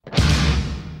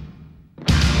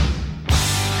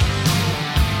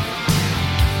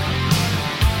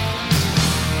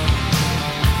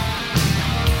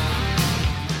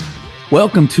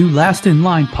Welcome to Last in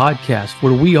Line podcast,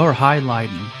 where we are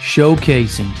highlighting,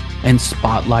 showcasing, and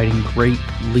spotlighting great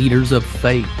leaders of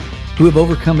faith who have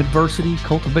overcome adversity,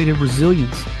 cultivated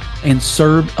resilience, and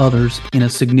served others in a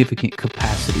significant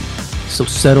capacity. So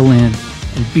settle in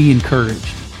and be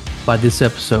encouraged by this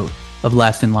episode of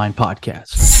Last in Line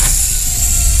podcast.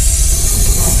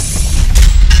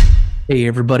 Hey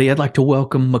everybody, I'd like to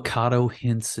welcome Mikado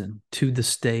Hinson to the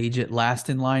stage at Last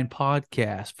in Line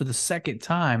podcast for the second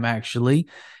time, actually.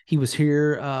 He was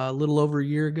here a little over a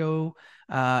year ago,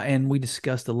 and we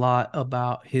discussed a lot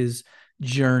about his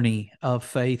journey of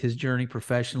faith, his journey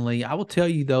professionally. I will tell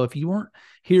you, though, if you weren't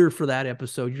here for that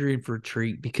episode, you're in for a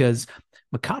treat because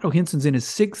Mikado Hinson's in his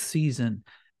sixth season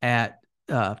at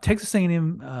Texas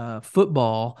A&M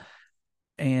football,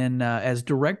 and as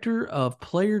director of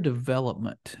player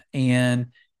development.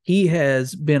 And he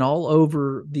has been all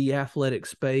over the athletic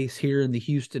space here in the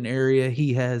Houston area.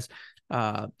 He has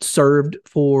served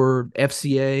for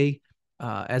FCA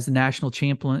as the National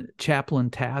Chaplain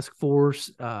Task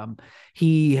Force.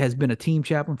 He has been a team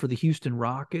chaplain for the Houston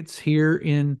Rockets here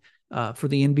for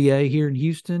the NBA here in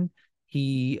Houston.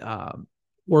 He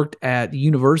worked at the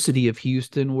University of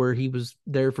Houston, where he was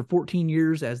there for 14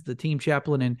 years as the team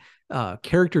chaplain and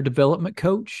character development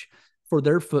coach for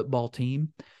their football team.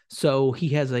 So he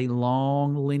has a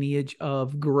long lineage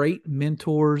of great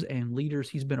mentors and leaders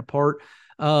he's been a part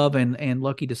of and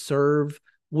lucky to serve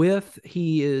with.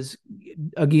 He is,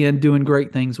 again, doing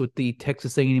great things with the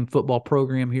Texas A&M football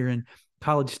program here in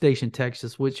College Station,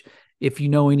 Texas, which, if you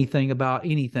know anything about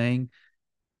anything,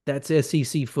 that's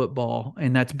SEC football,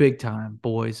 and that's big time,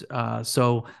 boys.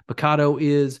 So Mikado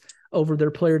is over their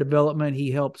player development.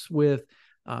 He helps with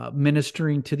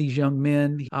ministering to these young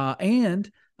men.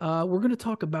 And we're going to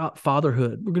talk about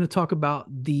fatherhood. We're going to talk about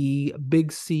the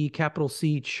Big C, capital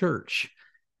C church,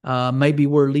 maybe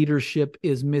where leadership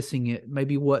is missing it,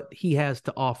 maybe what he has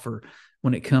to offer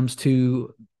when it comes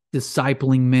to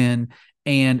discipling men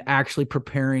and actually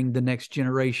preparing the next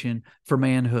generation for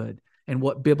manhood, and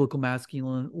what biblical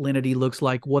masculinity looks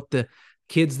like, what the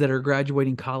kids that are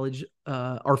graduating college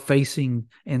are facing,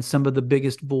 and some of the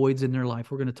biggest voids in their life.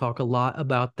 We're going to talk a lot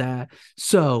about that.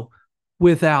 So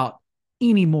without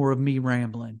any more of me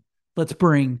rambling, let's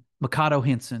bring Mikado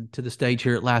Hinson to the stage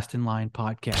here at Last in Line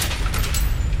podcast.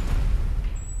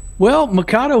 Well,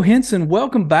 Mikado Hinson,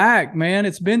 welcome back, man.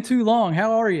 It's been too long.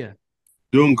 How are you?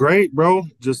 Doing great, bro.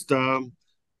 Just,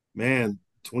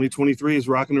 2023 is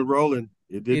rocking and rolling.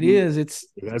 It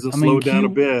hasn't slowed down a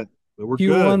bit, but we're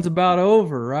Q1's good. about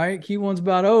over, right? Q1's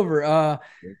about over.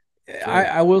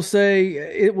 I will say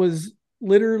it was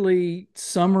literally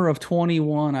summer of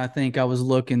 21. I think I was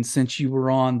looking since you were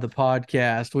on the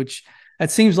podcast, which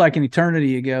that seems like an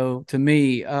eternity ago to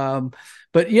me.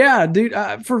 But yeah, dude,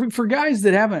 for guys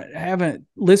that haven't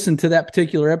listened to that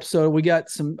particular episode, we got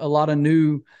a lot of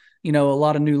new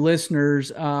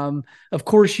listeners. Of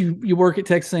course, you work at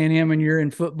Texas A&M and you're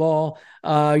in football.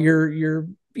 You're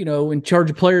in charge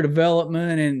of player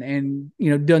development and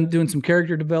doing some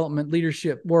character development,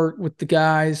 leadership work with the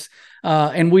guys.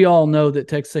 And we all know that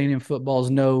Texas A&M football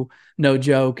is no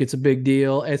joke. It's a big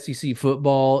deal. SEC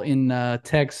football in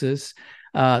Texas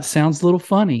sounds a little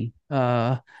funny.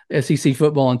 SEC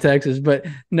football in Texas, but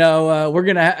no, we're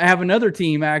going to have another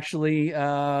team actually,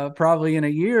 probably in a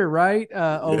year, right?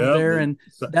 Over there. And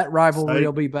that rivalry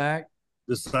will be back.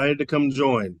 Decided to come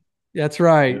join. That's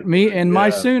right. Me and my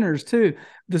Sooners too.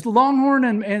 The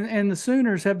Longhorn and the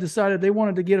Sooners have decided they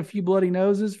wanted to get a few bloody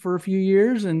noses for a few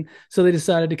years. And so they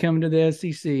decided to come into the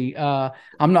SEC.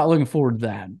 I'm not looking forward to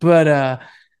that, but,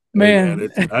 man,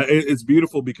 it's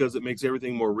beautiful because it makes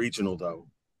everything more regional though.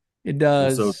 It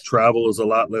does. And so travel is a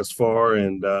lot less far,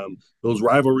 and those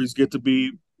rivalries get to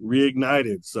be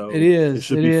reignited. So it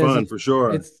should be fun for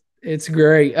sure. It's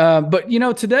great. But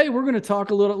today we're going to talk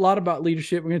a lot about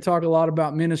leadership. We're going to talk a lot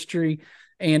about ministry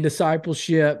and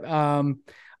discipleship.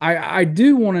 I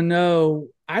do want to know.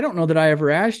 I don't know that I ever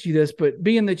asked you this, but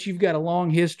being that you've got a long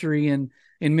history in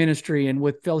ministry and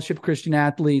with Fellowship of Christian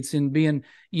Athletes and being,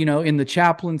 in the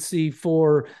chaplaincy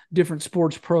for different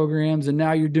sports programs, and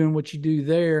now you're doing what you do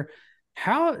there.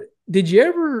 How did you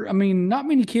ever, not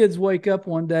many kids wake up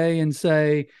one day and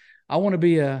say, I want to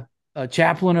be a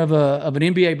chaplain of an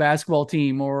NBA basketball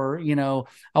team, or,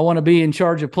 I want to be in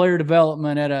charge of player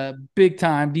development at a big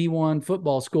time D1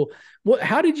 football school.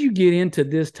 How did you get into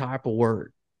this type of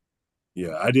work?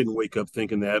 Yeah, I didn't wake up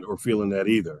thinking that or feeling that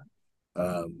either.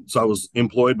 So I was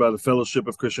employed by the Fellowship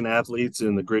of Christian Athletes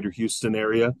in the greater Houston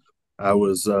area. I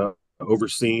was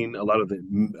overseeing a lot of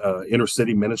the inner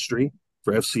city ministry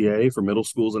for FCA, for middle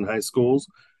schools and high schools.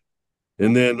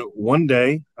 And then one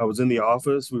day I was in the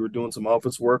office. We were doing some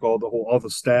office work, all the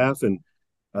staff, and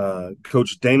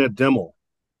Coach Dana Demmel,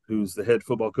 who's the head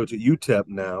football coach at UTEP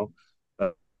now,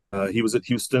 he was at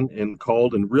Houston and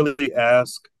called and really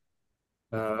asked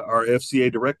our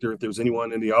FCA director if there was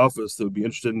anyone in the office that would be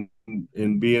interested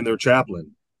in being their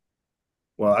chaplain.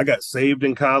 Well, I got saved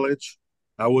in college.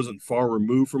 I wasn't far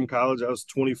removed from college. I was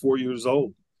 24 years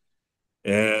old.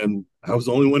 And I was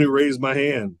the only one who raised my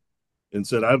hand and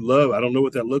said, I don't know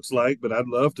what that looks like, but I'd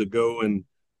love to go and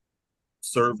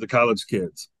serve the college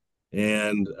kids.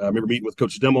 And I remember meeting with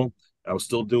Coach Demmel. I was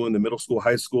still doing the middle school,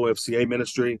 high school FCA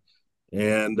ministry.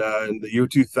 And in the year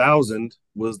 2000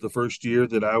 was the first year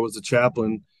that I was a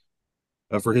chaplain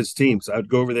for his team. So I'd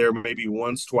go over there maybe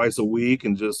once, twice a week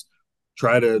and just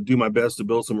try to do my best to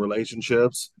build some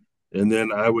relationships. And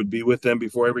then I would be with them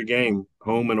before every game,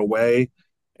 home and away,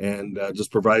 and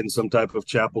just providing some type of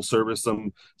chapel service,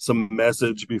 some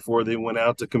message before they went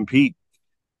out to compete.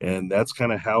 And that's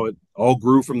kind of how it all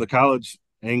grew from the college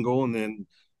angle. And then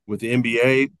with the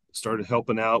NBA, started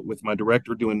helping out with my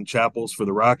director doing chapels for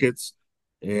the Rockets.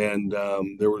 And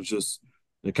there was just,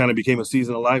 it kind of became a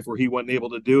season of life where he wasn't able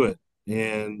to do it.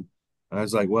 And I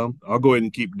was like, well, I'll go ahead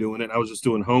and keep doing it. I was just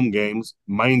doing home games,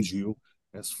 mind you,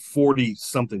 that's 40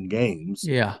 something games.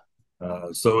 Yeah.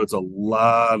 So it's a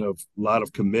lot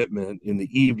of commitment in the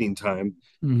evening time,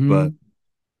 but Mm-hmm.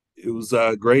 it was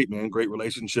great, man. Great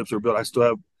relationships were built. I still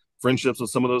have friendships with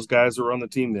some of those guys who were on the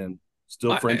team then.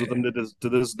 Still friends with them to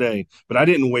this day. But I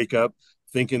didn't wake up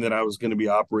thinking that I was going to be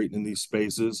operating in these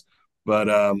spaces. But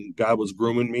God was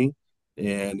grooming me,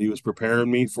 and He was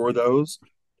preparing me for those.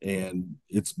 And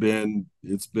it's been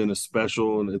a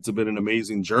special and it's been an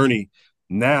amazing journey.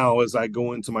 Now, as I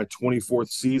go into my 24th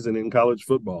season in college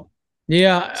football,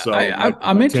 Yeah, so I'm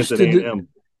my 10th at interested. A&M.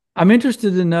 I'm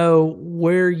interested to know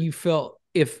where you felt,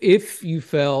 if you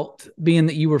felt, being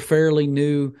that you were fairly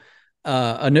new,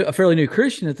 a fairly new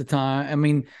Christian at the time. I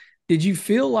mean, did you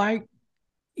feel like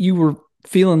you were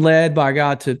feeling led by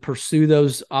God to pursue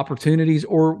those opportunities,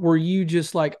 or were you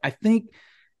just like, I think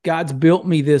God's built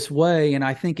me this way and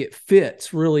I think it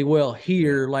fits really well Yeah,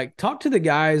 here? Like, talk to the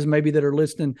guys maybe that are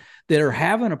listening that are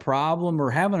having a problem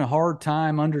or having a hard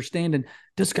time understanding,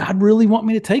 does God really want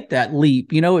me to take that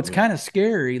leap? It's yeah. kind of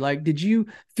scary. Like, did you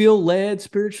feel led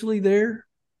spiritually there?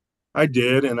 I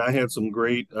did, and I had some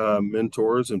great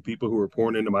mentors and people who were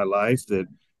pouring into my life that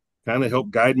kind of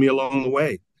helped guide me along the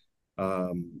way.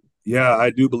 Yeah, I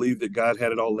do believe that God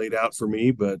had it all laid out for me,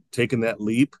 but taking that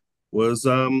leap was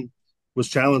was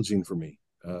challenging for me.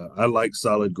 I like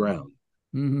solid ground.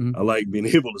 I Mm-hmm. like being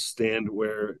able to stand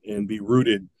where and be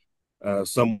rooted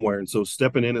somewhere. And so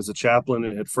stepping in as a chaplain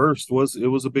at first was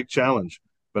a big challenge.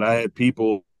 But I had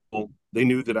people, they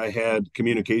knew that I had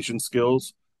communication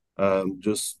skills,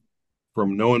 just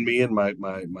from knowing me and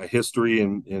my history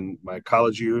and in my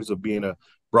college years of being a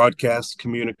broadcast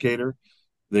communicator.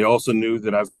 They also knew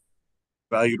that I've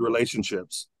valued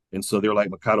relationships. And so they're like,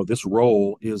 Mikado, this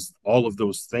role is all of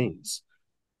those things.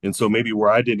 And so maybe where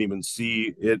I didn't even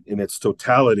see it in its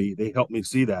totality, they helped me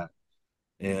see that.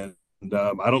 And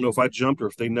I don't know if I jumped or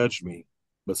if they nudged me,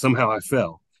 but somehow I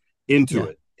fell into Yeah.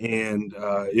 it, and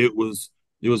it was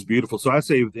beautiful. So I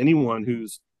say with anyone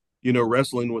who's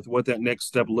wrestling with what that next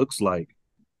step looks like,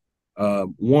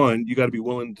 one, you got to be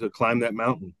willing to climb that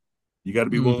mountain. You got to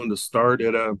be Mm. willing to start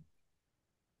at a,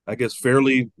 I guess,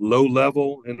 fairly low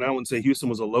level. And I wouldn't say Houston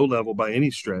was a low level by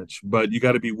any stretch, but you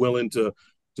got to be willing to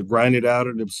grind it out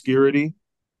in obscurity.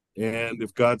 And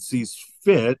if God sees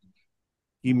fit,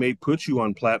 He may put you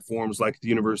on platforms like the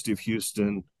University of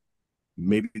Houston,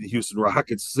 maybe the Houston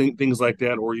Rockets, things like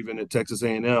that, or even at Texas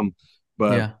A&M.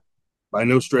 But Yeah. by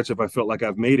no stretch have I felt like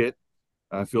I've made it.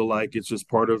 I feel like it's just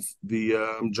part of the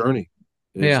journey.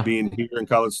 Is Yeah. being here in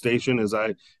College Station. As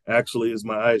I actually, as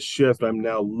my eyes shift, I'm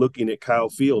now looking at Kyle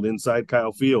Field, inside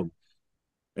Kyle Field,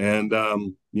 and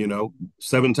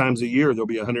 7 times a year there'll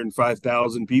be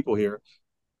 105,000 people here,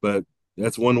 but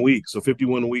that's 1 week. So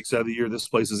 51 weeks out of the year, this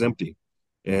place is empty.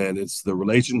 And it's the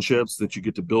relationships that you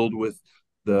get to build with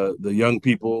the young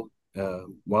people while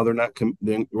while they're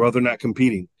not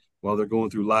competing, while they're going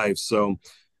through life. So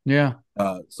Yeah.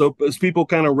 so as people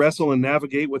kind of wrestle and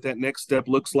navigate what that next step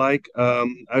looks like,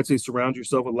 I'd say surround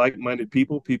yourself with like-minded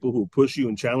people, people who push you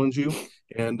and challenge you,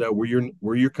 and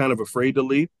where you're kind of afraid to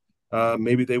leap,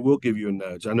 maybe they will give you a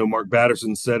nudge. I know Mark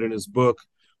Batterson said in his book,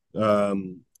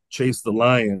 "Chase the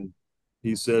Lion."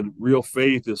 He said, "Real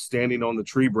faith is standing on the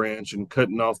tree branch and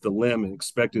cutting off the limb and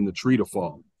expecting the tree to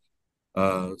fall."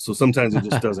 So sometimes it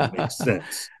just doesn't make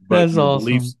sense, That's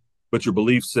awesome. but your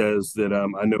belief says that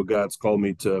I know God's called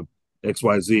me to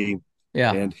XYZ,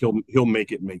 Yeah. and he'll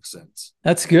make it make sense.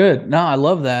 That's good. No, I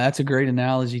love that. That's a great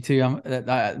analogy too.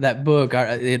 That book,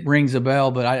 it rings a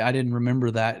bell, but I didn't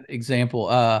remember that example.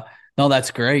 No,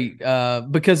 that's great.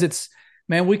 Because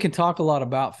man, we can talk a lot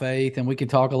about faith and we can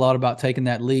talk a lot about taking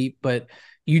that leap, but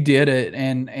you did it,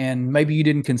 and maybe you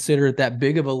didn't consider it that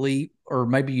big of a leap, or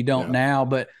maybe you don't Yeah, now,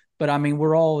 but I mean,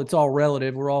 it's all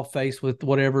relative. We're all faced with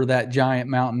whatever that giant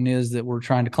mountain is that we're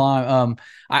trying to climb.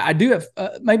 I do have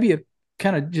maybe a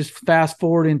kind of just fast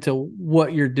forward into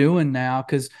what you're doing now,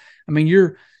 because I mean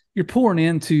you're pouring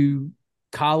into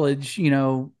college,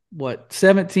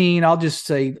 17, I'll just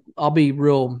say, I'll be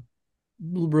real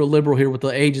liberal here with the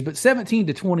ages, but 17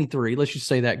 to 23, let's just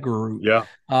say that group. yeah,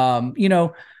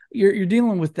 You're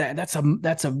dealing with that.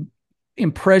 That's a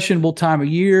impressionable time of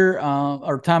year,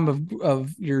 or time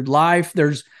of your life.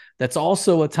 That's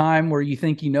also a time where you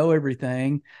think you know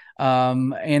everything.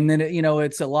 And then,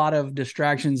 it's a lot of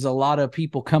distractions, a lot of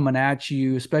people coming at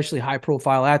you, especially high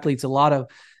profile athletes, a lot of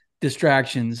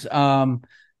distractions.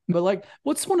 But like,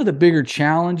 what's one of the bigger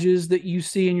challenges that you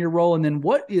see in your role? And then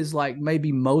what is like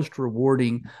maybe most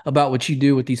rewarding about what you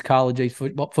do with these college age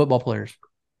football players?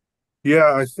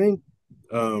 yeah. I think,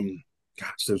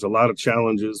 gosh, there's a lot of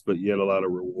challenges, but yet a lot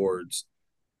of rewards.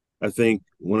 I think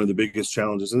one of the biggest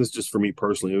challenges, and this is just for me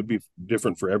personally, it would be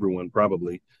different for everyone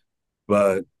probably,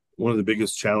 but one of the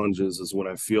biggest challenges is when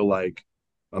I feel like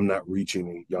I'm not reaching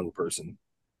a young person.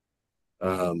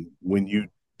 When you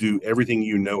do everything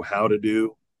you know how to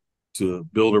do to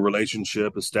build a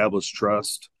relationship, establish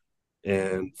trust,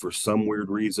 and for some weird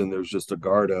reason, there's just a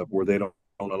guard up where they don't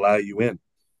allow you in.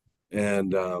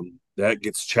 And that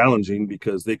gets challenging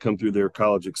because they come through their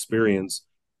college experience.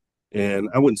 And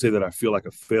I wouldn't say that I feel like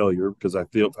a failure, because I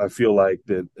feel like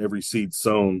that every seed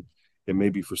sown, it may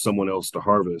be for someone else to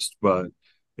harvest. But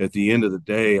at the end of the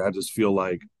day, I just feel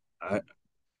like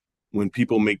when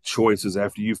people make choices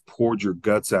after you've poured your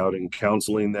guts out in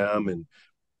counseling them and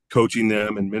coaching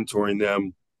them and mentoring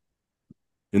them,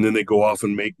 and then they go off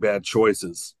and make bad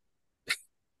choices,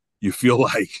 you feel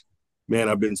like, man,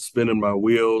 I've been spinning my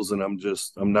wheels and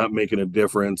I'm not making a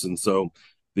difference. And so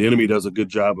the enemy does a good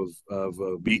job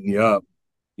of beating you up,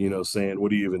 saying,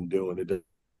 what are you even doing? It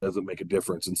doesn't make a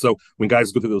difference. And so when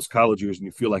guys go through those college years and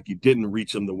you feel like you didn't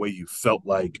reach them the way you felt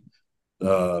like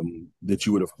that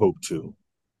you would have hoped to.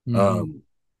 Mm-hmm. Um,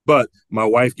 but my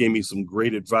wife gave me some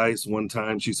great advice one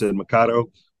time. She said,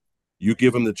 Mikado, you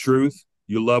give them the truth,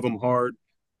 you love them hard.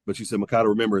 But she said, Mikado,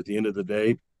 remember, at the end of the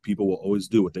day, people will always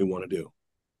do what they want to do.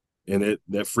 And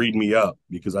that freed me up,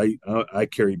 because I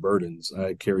carry burdens.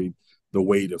 I carry the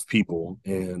weight of people,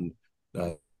 and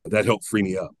that helped free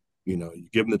me up. You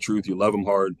give them the truth, you love them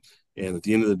hard, and at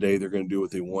the end of the day, they're going to do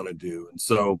what they want to do. And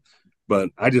so, but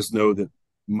I just know that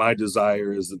my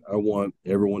desire is that I want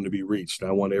everyone to be reached.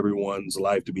 I want everyone's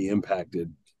life to be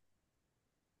impacted.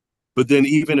 But then,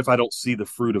 even if I don't see the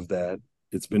fruit of that,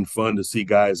 it's been fun to see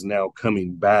guys now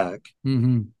coming back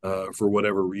Mm-hmm. for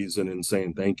whatever reason and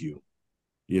saying thank you.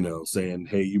 Saying,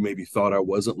 hey, you maybe thought I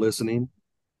wasn't listening,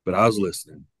 but I was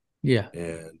listening. Yeah.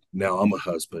 And now I'm a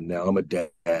husband. Now I'm a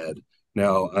dad.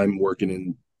 Now I'm working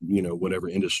in, whatever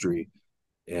industry.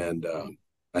 And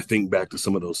I think back to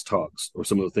some of those talks or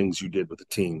some of the things you did with the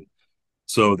team.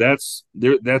 So that's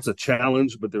a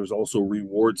challenge, but there's also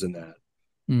rewards in that.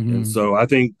 And Mm-hmm. so I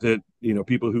think that,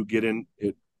 people who get in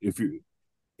it, if you,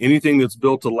 anything that's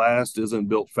built to last isn't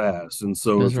built fast. And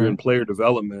so That's if you're right. in player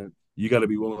development, you got to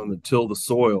be willing to till the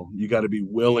soil. You got to be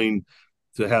willing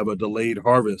to have a delayed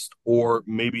harvest, or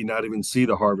maybe not even see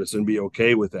the harvest and be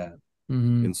okay with that.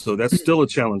 Mm-hmm. And so that's still a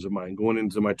challenge of mine going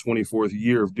into my 24th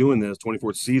year of doing this,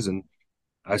 24th season.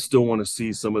 I still want to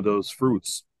see some of those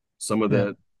fruits, some of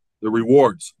Yeah. the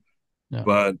rewards. Yeah.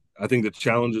 But I think the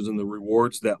challenges and the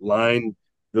rewards,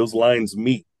 those lines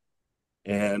meet.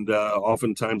 And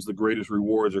oftentimes the greatest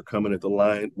rewards are coming at the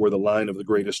line where the line of the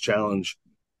greatest challenge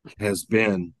has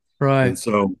been. And Right.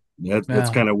 so that's Yeah.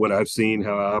 kind of what I've seen,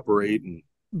 how I operate. And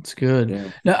It's good.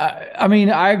 yeah, No, I mean,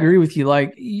 I agree with you.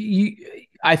 Like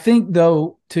I think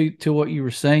though, to what you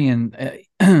were saying,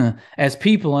 as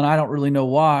people, and I don't really know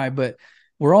why, but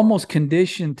we're almost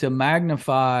conditioned to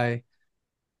magnify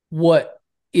what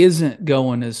isn't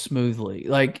going as smoothly.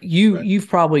 Like right. you've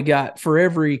probably got, for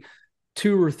every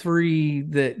two or three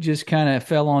that just kind of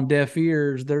fell on deaf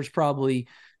ears, there's probably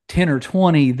 10 or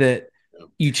 20 that Yeah,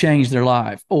 you changed their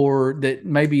life, or that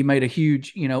maybe made a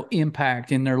huge,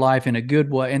 impact in their life in a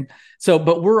good way. And so,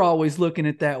 but we're always looking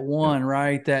at that yeah, one,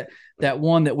 right? That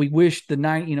one that we wish the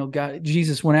night, God,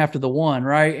 Jesus went after the one,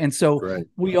 right? And so right.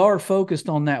 we are focused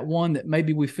on that one that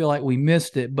maybe we feel like we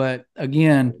missed it. But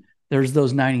again, there's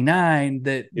those 99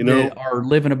 that You know, are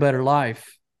living a better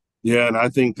life. Yeah, and I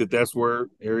think that that's where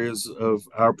areas of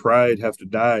our pride have to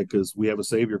die because we have a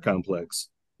savior complex.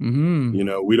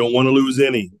 Mm-hmm. We don't want to lose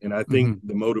any, and I think Mm-hmm.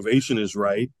 the motivation is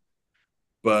right,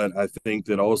 but I think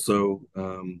that also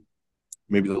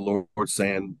maybe the Lord's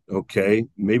saying, okay,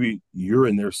 maybe you're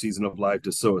in their season of life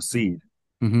to sow a seed,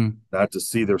 Mm-hmm. not to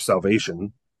see their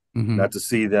salvation, Mm-hmm. not to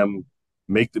see them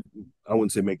make the, I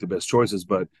wouldn't say make the best choices,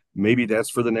 but maybe that's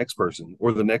for the next person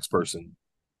or the next person,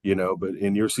 but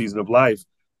in your season of life,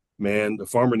 man, the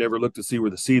farmer never looked to see where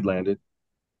the seed landed,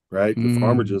 right? The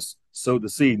farmer Mm-hmm. just sowed the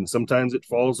seed, and sometimes it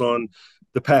falls on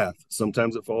the path,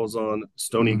 sometimes it falls on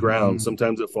stony ground, Mm-hmm.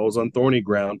 sometimes it falls on thorny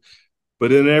ground,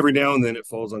 but then every now and then it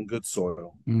falls on good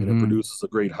soil and it Mm-hmm. produces a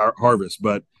great harvest.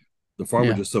 But the farmer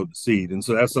Yeah. just sowed the seed, and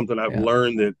so that's something I've Yeah.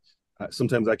 learned that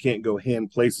sometimes I can't go hand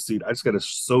place the seed. I just got to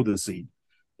sow the seed,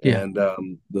 Yeah. and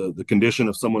the condition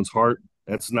of someone's heart,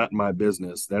 that's not my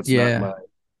business. Yeah.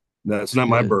 That's It's not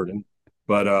my good. burden.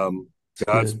 But It's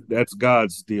God's good. that's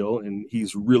God's deal, and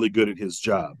He's really good at His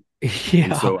job. And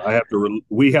Yeah. so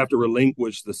we have to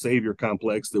relinquish the savior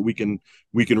complex that we can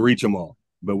reach them all,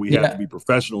 but we have to Yeah. be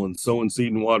professional in sowing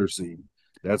seed and water seed.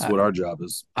 That's I, what our job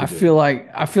is to I do. feel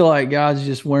like God's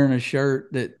just wearing a shirt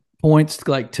that points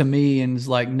like to me and is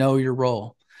like, know your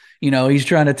role. He's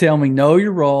trying to tell me, know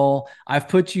your role. I've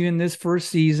put you in this for a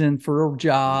season, for a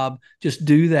job. Just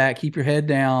do that. Keep your head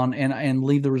down and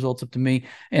leave the results up to me.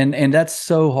 And that's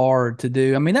so hard to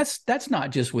do. I mean, that's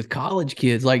not just with college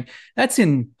kids. Like that's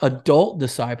in adult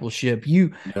discipleship. Yeah,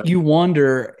 You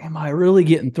wonder, am I really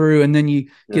getting through? And then you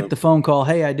yeah, get the phone call,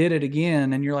 hey, I did it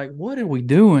again. And you're like, what are we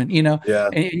doing? yeah,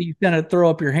 And you kind of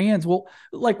throw up your hands. Well,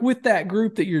 like with that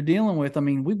group that you're dealing with, I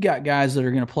mean, we've got guys that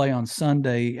are going to play on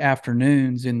Sunday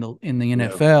afternoons in the yeah,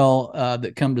 NFL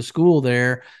that come to school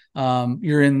there.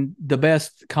 You're in the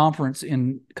best conference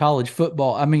in college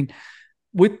football. I mean,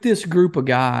 with this group of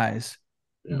guys,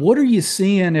 yeah. what are you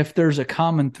seeing if there's a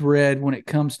common thread when it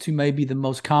comes to maybe the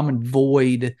most common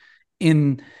void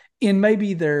in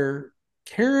maybe their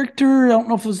character? I don't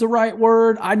know if it's the right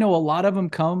word. I know a lot of them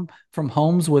come from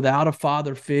homes without a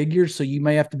father figure, so you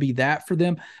may have to be that for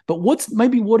them. But what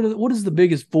is the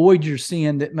biggest void you're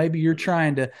seeing that maybe you're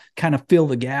trying to kind of fill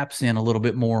the gaps in a little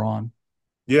bit more on?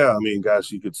 Yeah, I mean,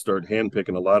 gosh, you could start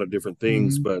handpicking a lot of different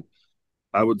things, Mm-hmm. but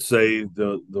I would say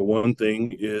the one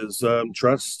thing is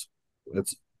trust.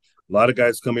 It's a lot of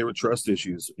guys come here with trust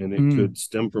issues, and it Mm-hmm. could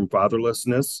stem from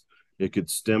fatherlessness. It could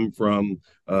stem from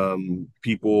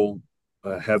people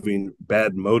having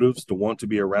bad motives to want to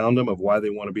be around them, of why they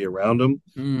want to be around them.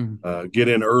 Get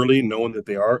in early, knowing that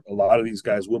they are. A lot of these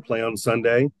guys will play on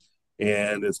Sunday,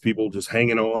 and it's people just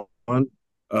hanging on.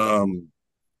 Um,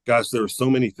 Gosh, there are so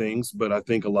many things, but I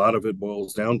think a lot of it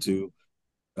boils down to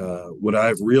what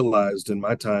I've realized in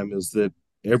my time is that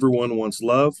everyone wants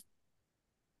love,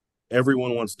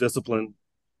 everyone wants discipline,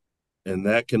 and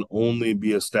that can only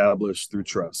be established through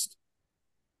trust.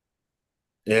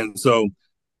 And so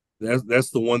that's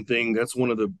the one thing. That's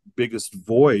one of the biggest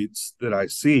voids that I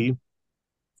see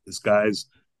is guys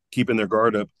keeping their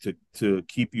guard up to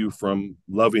keep you from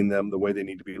loving them the way they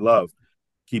need to be loved,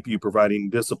 keep you providing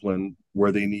discipline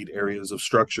where they need areas of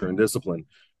structure and discipline.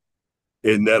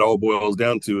 And that all boils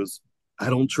down to is I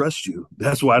don't trust you.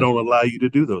 That's why I don't allow you to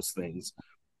do those things.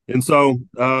 And so,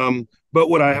 but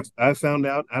what I found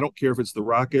out, I don't care if it's the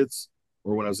Rockets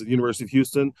or when I was at the University of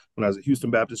Houston, when I was at Houston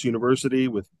Baptist University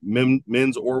with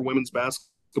men's or women's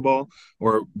basketball,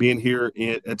 or being here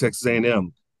at Texas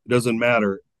A&M, it doesn't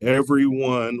matter.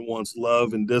 Everyone wants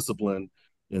love and discipline,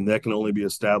 and that can only be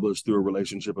established through a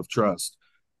relationship of trust.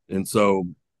 And so,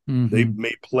 they Mm-hmm.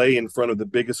 may play in front of the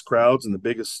biggest crowds and the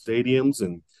biggest stadiums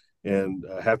and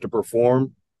have to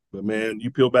perform. But man,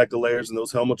 you peel back the layers and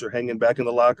those helmets are hanging back in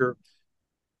the locker.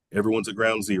 Everyone's at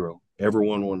ground zero.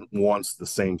 Everyone wants the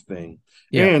same thing,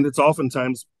 Yeah. and it's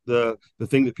oftentimes the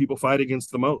thing that people fight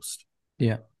against the most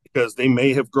Yeah. because they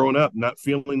may have grown up not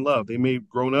feeling love. They may have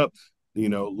grown up,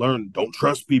 learn don't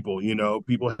trust people.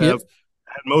 People have Yep.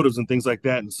 bad motives and things like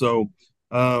that. And so,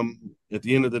 at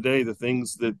the end of the day, the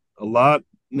things that a lot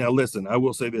now, listen, I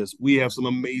will say this: we have some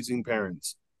amazing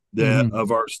parents that Mm-hmm.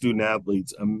 of our student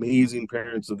athletes, amazing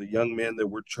parents of the young men that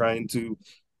we're trying to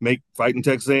make fighting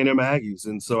Texas A&M Aggies.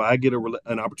 And so I get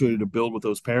an opportunity to build with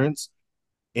those parents,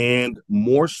 and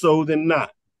more so than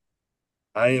not,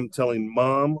 I am telling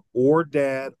mom or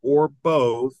dad or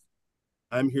both,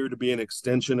 I'm here to be an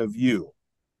extension of you.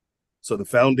 So the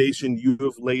foundation you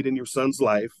have laid in your son's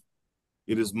life,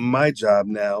 it is my job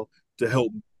now to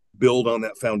help build on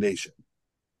that foundation.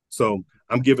 So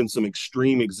I'm giving some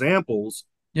extreme examples,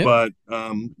 Yep. but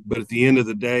at the end of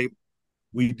the day,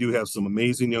 we do have some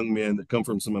amazing young men that come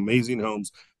from some amazing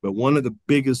homes. But one of the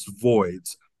biggest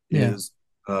voids Yeah. is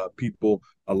people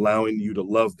allowing you to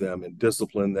love them and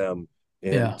discipline them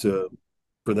and Yeah. to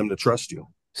for them to trust you.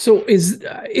 So is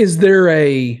there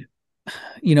a,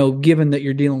 given that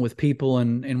you're dealing with people,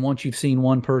 and once you've seen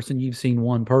one person, you've seen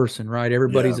one person, right? Yeah,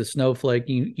 Everybody's a snowflake,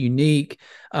 unique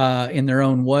in their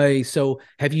own way. So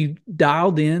have you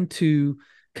dialed into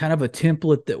kind of a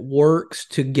template that works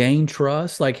to gain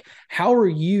trust? Like, how are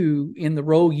you in the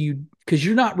role because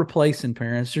you're not replacing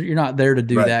parents, you're not there to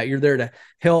do right. that. You're there to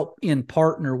help and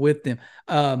partner with them.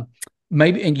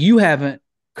 Maybe, and you haven't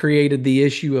created the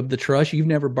issue of the trust. You've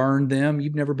never burned them.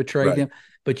 You've never betrayed Right. them,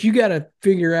 but you got to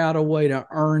figure out a way to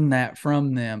earn that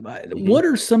from them. Mm-hmm. What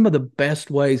are some of the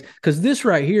best ways? Because this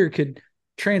right here could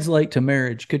translate to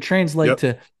marriage, could translate Yep.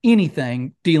 to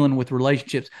anything dealing with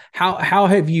relationships. How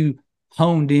have you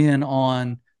honed in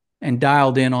on and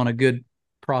dialed in on a good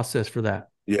process for that?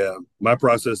 Yeah. My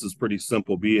process is pretty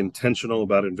simple. Be intentional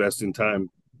about investing time.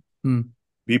 Hmm.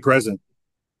 Be present.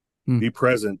 Hmm. Be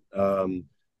present.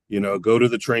 Go to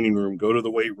the training room, go to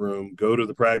the weight room, go to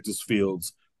the practice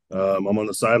fields. I'm on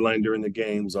the sideline during the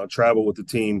games. I'll travel with the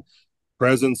team.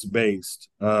 Presence based.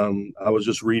 I was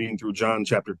just reading through John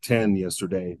chapter 10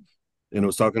 yesterday, and it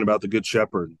was talking about the good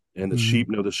shepherd, and the Hmm. sheep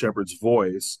know the shepherd's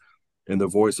voice, and the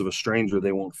voice of a stranger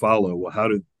they won't follow. Well, how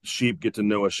do sheep get to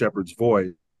know a shepherd's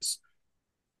voice?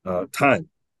 Time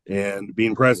and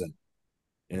being present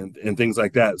and things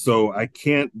like that. So I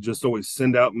can't just always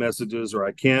send out messages, or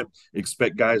I can't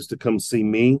expect guys to come see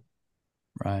me.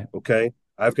 Right. Okay,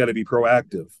 I've got to be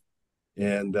proactive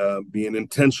and being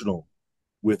intentional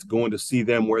with going to see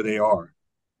them where they are.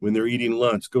 When they're eating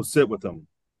lunch, go sit with them.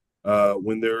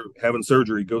 When they're having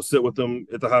surgery, go sit with them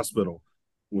at the hospital.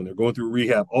 When they're going through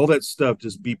rehab, all that stuff,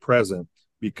 just be present,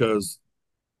 because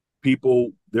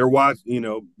people, they're watching,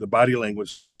 the body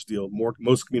language deal.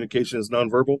 Most communication is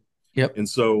nonverbal. Yep. And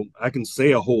so I can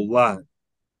say a whole lot,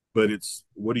 but it's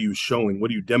what are you showing?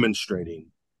 What are you demonstrating?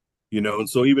 And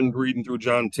so even reading through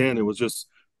John 10, it was just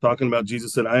talking about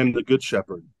Jesus said, I am the good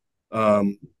shepherd.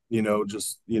 Um, you know,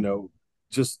 just, you know,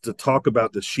 just to talk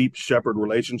about the sheep shepherd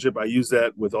relationship. I use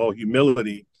that with all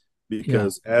humility, Yeah.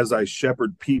 because as I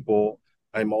shepherd people,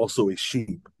 I'm also a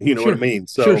sheep. You know what I Sure. mean?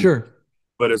 Sure. So, Sure.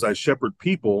 but as I shepherd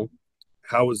people,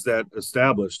 how is that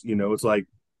established? It's like,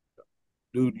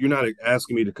 dude, you're not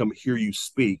asking me to come hear you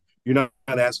speak. You're not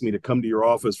asking me to come to your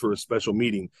office for a special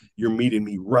meeting. You're meeting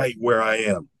me right where I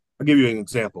am. I'll give you an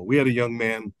example. We had a young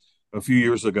man a few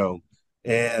years ago,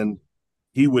 and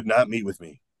he would not meet with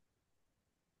me.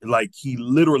 Like, he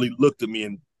literally looked at me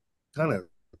and kind of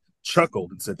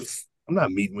chuckled and said, I'm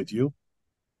not meeting with you.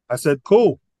 I said,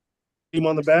 cool. Him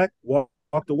on the back,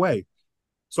 walked away.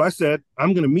 So I said,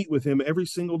 I'm going to meet with him every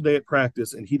single day at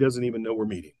practice, and he doesn't even know we're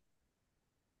meeting.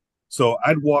 So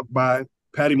I'd walk by,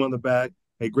 pat him on the back.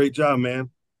 Hey, great job,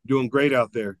 man. Doing great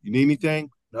out there. You need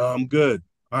anything? No, I'm good.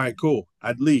 All right, cool.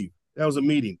 I'd leave. That was a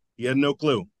meeting. He had no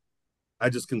clue. I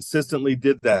just consistently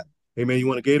did that. Hey, man, you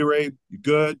want a Gatorade? You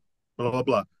good? Blah, blah,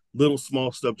 blah. Little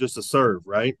small stuff just to serve,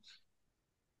 right?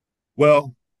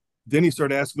 Well, then he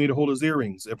started asking me to hold his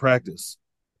earrings at practice.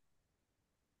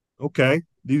 Okay,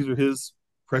 these are his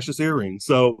precious earrings.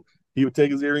 So he would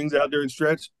take his earrings out there and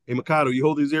stretch. Hey, Mikado, you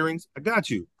hold these earrings? I got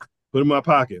you. Put them in my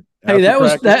pocket. Hey,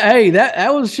 After practice,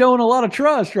 that was showing a lot of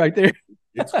trust right there.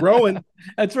 it's growing.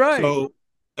 That's right. So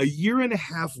a year and a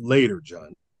half later,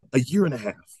 John, a year and a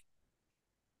half,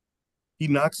 he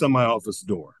knocks on my office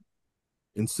door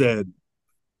and said,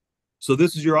 so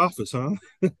this is your office, huh?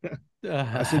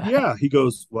 I said, yeah. He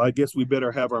goes, well, I guess we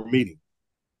better have our meeting.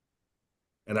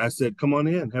 And I said, come on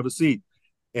in, have a seat.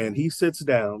 And he sits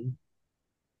down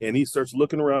and he starts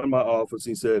looking around my office.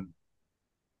 He said,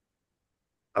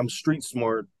 I'm street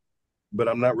smart, but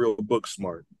I'm not real book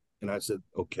smart. And I said,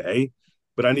 okay,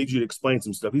 but I need you to explain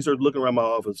some stuff. He started looking around my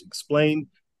office, explain,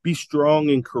 be strong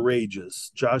and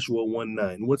courageous. Joshua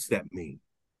 1:9. What's that mean?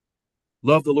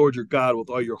 Love the Lord your God with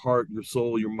all your heart, your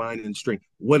soul, your mind, and strength.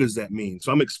 What does that mean?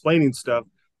 So I'm explaining stuff.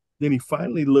 Then he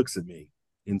finally looks at me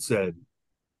and said,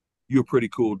 you're a pretty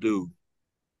cool dude,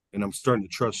 and I'm starting to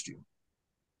trust you.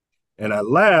 And I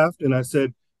laughed and I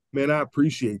said, man, I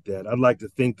appreciate that. I'd like to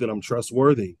think that I'm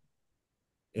trustworthy.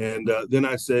 And then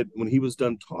I said, when he was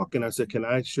done talking, I said, can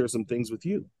I share some things with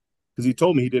you? Because he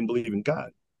told me he didn't believe in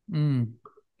God. Mm.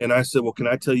 And I said, well, can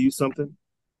I tell you something?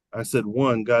 I said,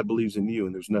 one, God believes in you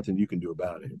and there's nothing you can do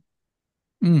about it.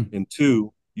 Mm. And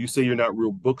two, you say you're not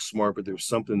real book smart, but there's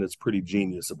something that's pretty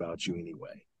genius about you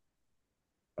anyway.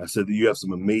 I said that you have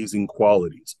some amazing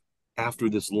qualities. After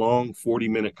this long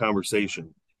 40-minute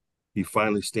conversation, he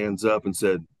finally stands up and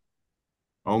said,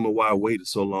 I don't know why I waited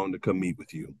so long to come meet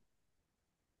with you.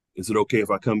 Is it okay if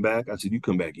I come back? I said, you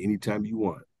come back anytime you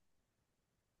want.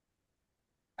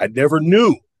 I never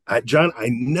knew. John, I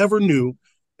never knew.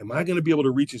 Am I going to be able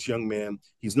to reach this young man?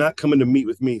 He's not coming to meet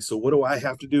with me. So what do I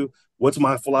have to do? What's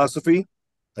my philosophy?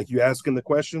 Like you asking the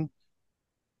question,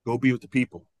 go be with the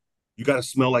people. You got to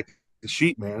smell like the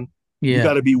sheep, man. You got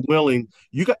Yeah. to be willing.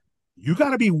 You got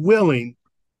to be willing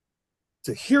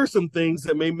to hear some things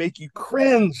that may make you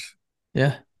cringe.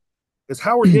 Yeah. As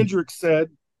Howard Hendricks said,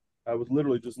 I was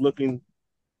literally just looking.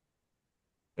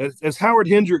 As Howard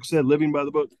Hendricks said, living by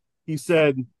the book, he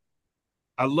said,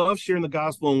 I love sharing the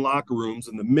gospel in locker rooms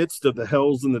in the midst of the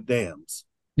hells and the dams,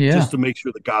 just Yeah. to make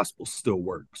sure the gospel still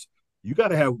works. You got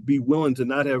to be willing to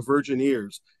not have virgin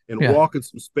ears and Yeah. walk in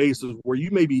some spaces where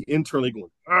you may be internally going,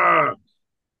 ah,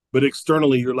 but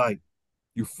externally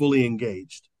you're fully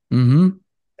engaged. Mm-hmm.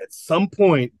 At some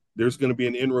point, there's going to be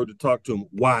an inroad to talk to them.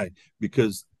 Why?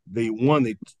 Because they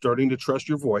starting to trust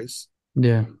your voice,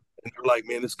 Yeah. and they're like,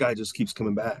 man, this guy just keeps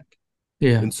coming back.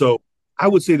 Yeah. And so I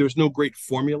would say there's no great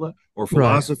formula or Right.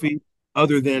 philosophy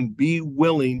other than be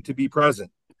willing to be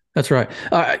present. That's right.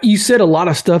 You said a lot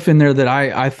of stuff in there that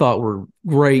I thought were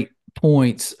great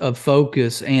points of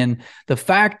focus. And the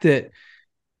fact that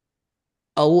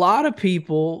a lot of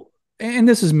people, and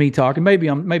this is me talking, maybe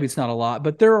it's not a lot,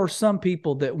 but there are some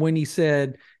people that when he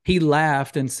said, he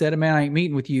laughed and said, man, I ain't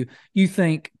meeting with you, you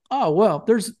think, oh, well,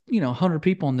 there's, 100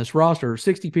 people on this roster or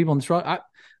 60 people on this roster.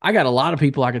 I got a lot of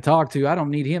people I could talk to. I don't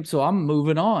need him. So I'm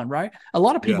moving on. Right. A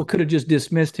lot of Yeah. people could have just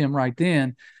dismissed him right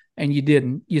then, and you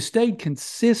didn't. You stayed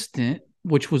consistent,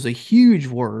 which was a huge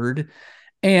word.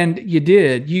 And you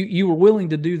did. You were willing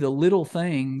to do the little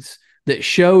things that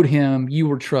showed him you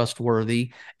were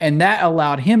trustworthy, and that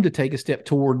allowed him to take a step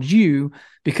towards you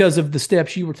because of the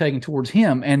steps you were taking towards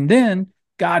him. And then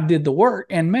God did the work.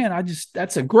 And man,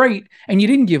 that's a great, and you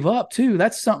didn't give up too.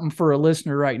 That's something for a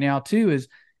listener right now too, is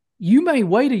you may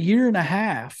wait a year and a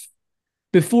half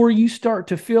before you start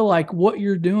to feel like what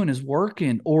you're doing is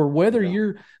working, or whether Yeah.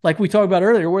 you're, like we talked about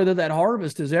earlier, whether that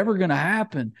harvest is ever going to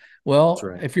happen. That's Well,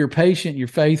 right. if you're patient, you're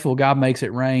faithful, God makes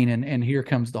it rain, and here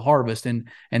comes the harvest. And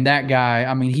that guy,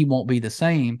 I mean, he won't be the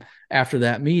same after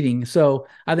that meeting. So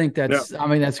I think Now,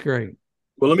 that's great.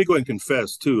 well, let me go ahead and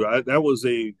confess too. That was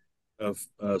a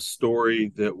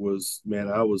story that was, man,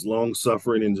 I was long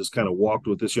suffering and just kind of walked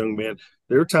with this young man.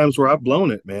 There are times where I've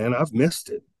blown it, man. I've missed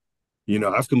it.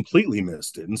 I've completely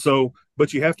missed it. And so,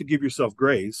 but you have to give yourself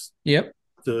grace Yep.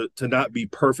 to not be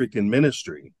perfect in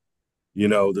ministry.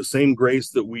 The same grace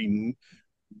that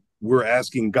we're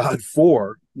asking God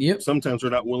for, Yep. sometimes we're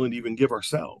not willing to even give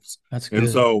ourselves. That's And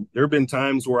good. so there have been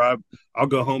times where I'll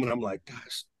go home and I'm like,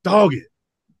 gosh, dog it.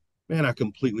 Man, I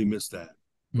completely missed that.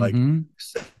 Like, Mm-hmm.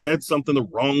 said something the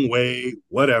wrong way,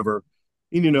 whatever.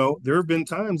 And there have been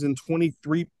times in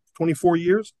 23, 24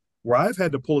 years where I've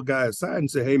had to pull a guy aside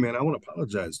and say, hey man, I want to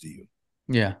apologize to you.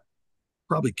 Yeah.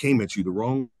 Probably came at you the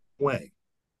wrong way.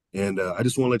 And I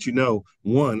just want to let you know,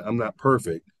 one, I'm not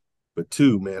perfect, but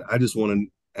two, man, I just want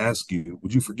to ask you,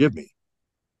 would you forgive me?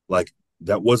 Like,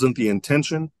 that wasn't the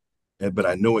intention, but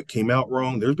I know it came out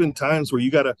wrong. There's been times where you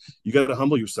gotta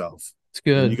humble yourself, It's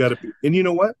and you good. gotta. And you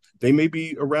know what? They may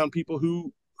be around people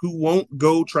who won't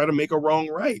go try to make a wrong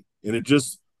right, and it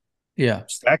just Yeah.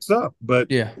 stacks up. But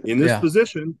Yeah. in this Yeah.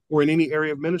 position, or in any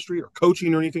area of ministry or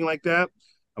coaching or anything like that,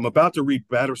 I'm about to read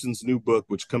Batterson's new book,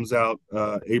 which comes out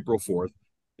April 4th,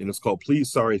 and it's called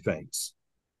Please, Sorry, Thanks.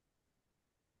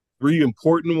 Three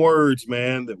important words,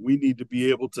 man, that we need to be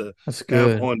able to That's have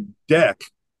good. on deck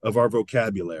of our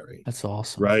vocabulary, That's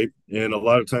awesome. right? And a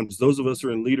lot of times, those of us who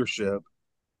are in leadership,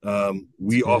 That's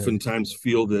we good. oftentimes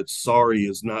feel that sorry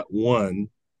is not one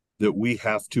that we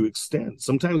have to extend.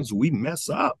 Sometimes we mess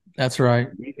up. That's right.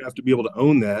 We have to be able to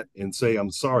own that and say,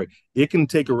 I'm sorry. It can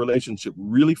take a relationship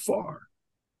really far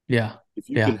Yeah. if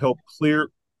you can Yeah. help clear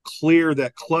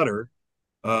that clutter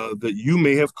that you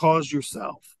may have caused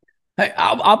yourself. Hey,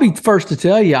 I'll be first to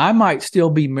tell you, I might still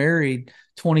be married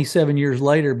 27 years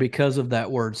later because of that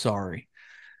word sorry,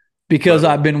 because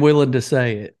Right I've on. been willing to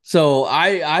say it. So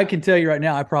I can tell you right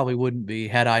now, I probably wouldn't be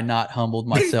had I not humbled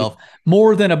myself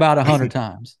more than about 100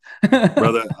 times.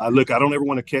 Brother, I don't ever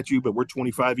want to catch you, but we're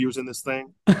 25 years in this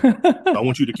thing. I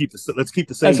want you to let's keep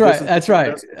the That's same right. distance That's between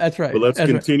right. us, That's but right. let's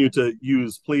That's right. continue to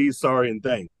use please, sorry, and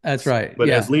thanks. That's right. But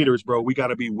as Yeah. leaders, bro, we got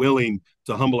to be willing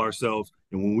to humble ourselves.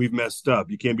 And when we've messed up,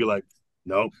 you can't be like,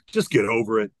 no, just get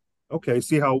over it. Okay,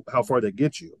 see how far that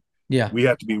gets you. Yeah. We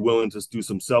have to be willing to do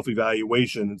some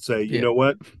self-evaluation and say, you Yeah. know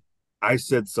what? I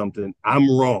said something, I'm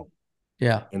wrong.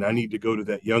 Yeah. And I need to go to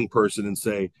that young person and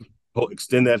say, oh,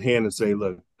 extend that hand and say,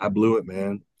 look, I blew it,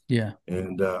 man. Yeah.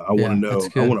 And I want to Yeah.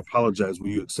 That's know, I want good. to apologize. Will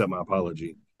you accept my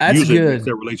apology? That's Usually it makes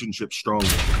good. that relationship stronger.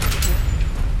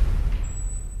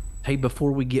 Hey,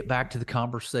 before we get back to the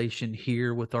conversation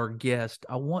here with our guest,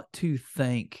 I want to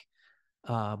thank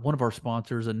one of our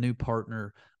sponsors, a new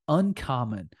partner,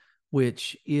 Uncommon,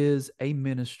 which is a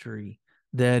ministry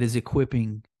that is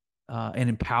equipping and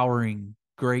empowering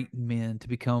great men to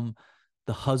become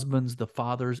the husbands, the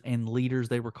fathers, and leaders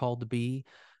they were called to be.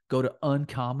 Go to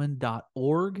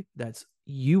uncommon.org. That's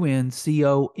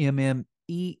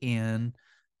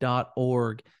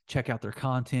UNCOMMEN.org. Check out their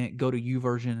content. Go to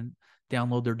YouVersion,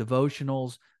 download their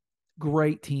devotionals.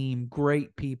 Great team,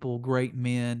 great people, great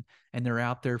men, and they're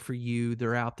out there for you.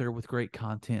 They're out there with great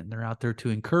content, and they're out there to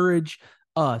encourage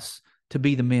us to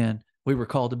be the men we were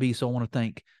called to be. So I want to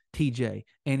thank TJ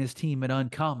and his team at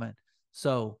Uncommon.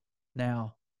 So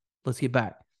now let's get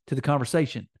back to the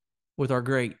conversation with our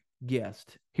great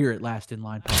guest here at Last in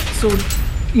Line Podcast. So,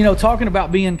 talking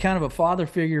about being kind of a father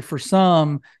figure for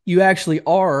some, you actually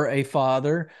are a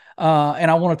father. And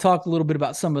I want to talk a little bit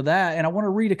about some of that. And I want to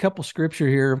read a couple scripture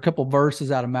here, a couple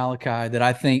verses out of Malachi that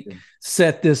I think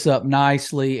set this up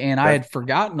nicely. And I had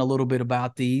forgotten a little bit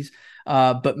about these,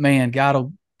 but man, God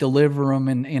will deliver them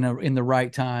in the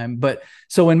right time. But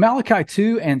so in Malachi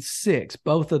 2 and 6,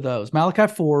 both of those, Malachi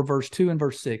 4, verse 2 and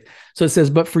verse 6. So it says,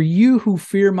 but for you who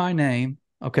fear my name.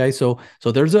 Okay, so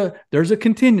there's a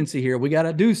contingency here. We got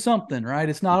to do something, right?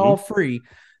 It's not all free.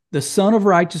 The Son of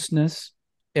Righteousness,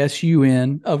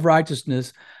 S-U-N, of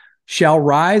righteousness, shall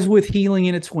rise with healing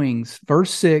in its wings.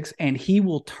 Verse 6, and he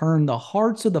will turn the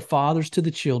hearts of the fathers to the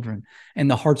children and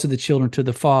the hearts of the children to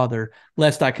the father,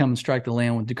 lest I come and strike the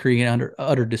land with decree and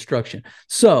utter destruction.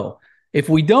 So if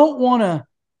we don't want to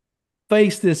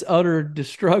face this utter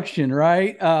destruction,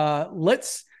 right,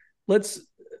 let's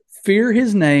fear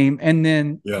his name, and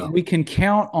then we can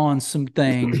count on some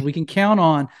things. We can count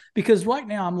on, because right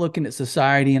now I'm looking at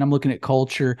society and I'm looking at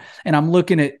culture and I'm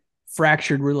looking at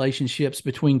fractured relationships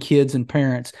between kids and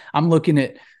parents. I'm looking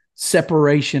at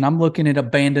separation. I'm looking at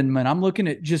abandonment. I'm looking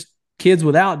at just kids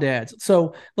without dads.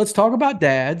 So let's talk about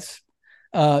dads.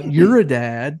 You're a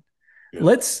dad. Yeah.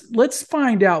 Let's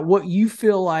find out what you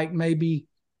feel like maybe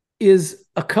is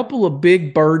a couple of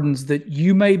big burdens that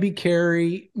you maybe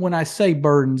carry. When I say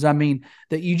burdens, I mean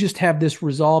that you just have this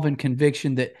resolve and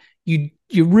conviction that you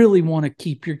really want to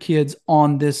keep your kids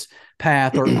on this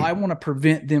path, or I want to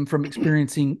prevent them from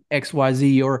experiencing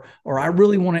XYZ, or I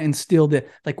really want to instill that.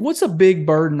 Like, what's a big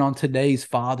burden on today's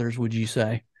fathers, would you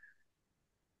say?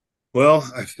 Well,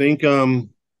 I think, I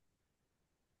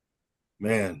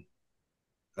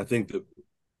think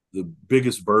the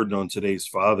biggest burden on today's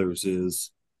fathers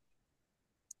is,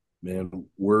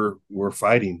 we're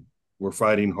fighting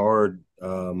hard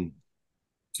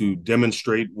to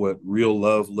demonstrate what real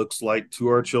love looks like to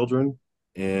our children,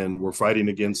 and we're fighting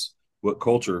against what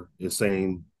culture is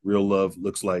saying real love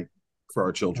looks like for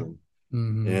our children.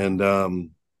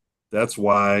 And that's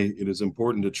why it is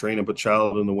important to train up a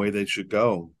child in the way they should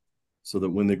go, so that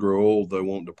when they grow old they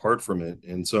won't depart from it.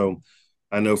 And so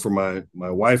I know for my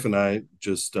wife and I,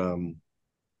 just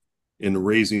in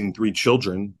raising three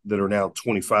children that are now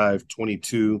 25,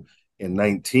 22, and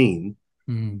 19,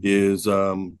 is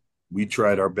we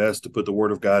tried our best to put the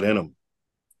word of God in them.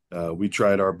 We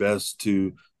tried our best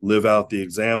to live out the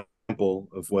example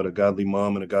of what a godly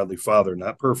mom and a godly father,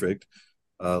 not perfect,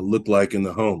 look like in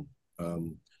the home,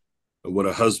 what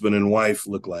a husband and wife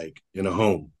look like in a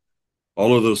home,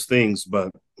 all of those things. But,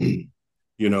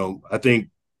 I think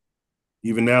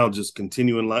even now, just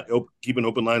continuing, keeping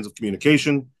open lines of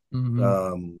communication,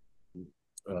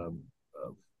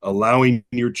 allowing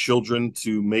your children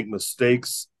to make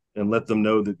mistakes and let them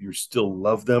know that you still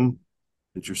love them,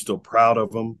 that you're still proud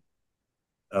of them.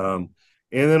 And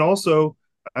then also,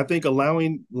 I think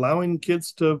allowing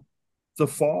kids to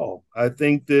fall. I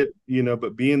think that,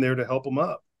 but being there to help them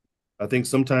up. I think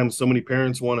sometimes so many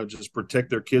parents want to just protect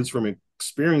their kids from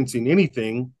experiencing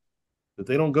anything, that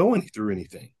they don't go through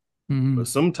anything. But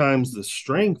sometimes the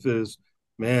strength is,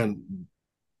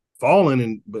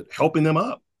 falling but helping them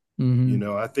up.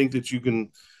 I think that you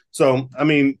can. So, I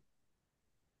mean,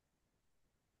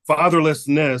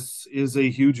 fatherlessness is a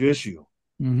huge issue,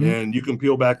 and you can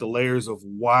peel back the layers of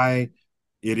why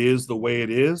it is the way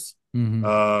it is.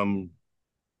 From,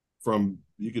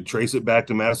 you could trace it back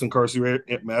to mass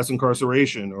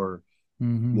incarceration, or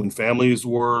when families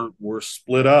were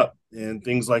split up and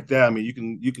things like that. I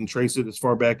mean, you can trace it as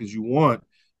far back as you want,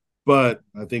 but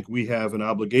I think we have an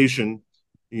obligation,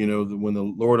 when the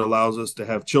Lord allows us to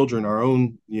have children, our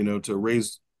own, to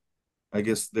raise, I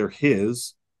guess they're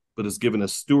his, but has given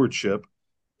us stewardship,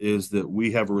 is that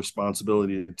we have a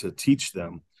responsibility to teach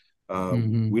them.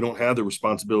 We don't have the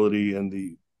responsibility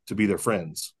to be their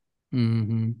friends.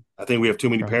 I think we have too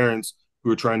many parents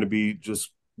who are trying to be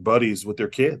just buddies with their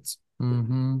kids.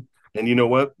 Mm-hmm. And you know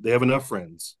what? They have enough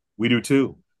friends. We do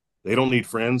too. They don't need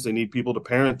friends. They need people to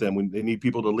parent them. They need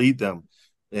people to lead them.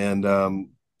 And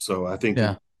so I think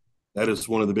Yeah. that is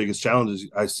one of the biggest challenges.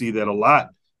 I see that a lot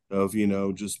of,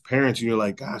 just parents. And you're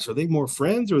like, gosh, are they more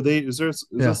friends, or is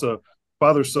Yeah. this a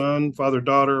father son, father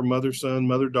daughter, mother son,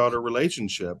 mother daughter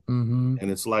relationship? Mm-hmm.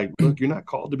 And it's like, look, you're not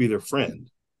called to be their friend.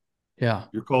 Yeah.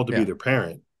 You're called to be Yeah. their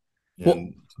parent. Well,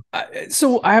 And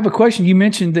so I have a question. You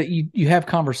mentioned that you have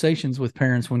conversations with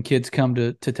parents when kids come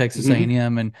to Texas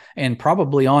A&M, and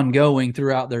probably ongoing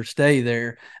throughout their stay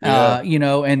there. yeah,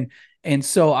 And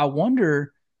so I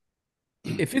wonder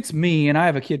if it's me and I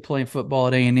have a kid playing football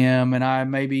at A&M, and I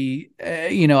maybe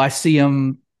I see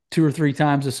them 2 or 3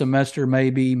 times a semester,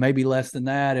 maybe less than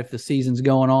that if the season's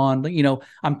going on.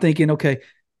 I'm thinking, okay,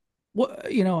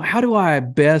 how do I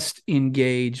best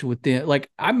engage with them? Like,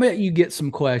 I bet you get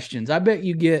some questions. I bet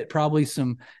you get probably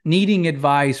some needing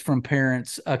advice from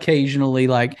parents occasionally,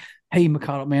 like, hey,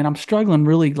 Mikado, man, I'm struggling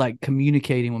really like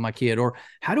communicating with my kid, or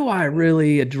how do I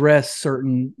really address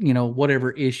certain,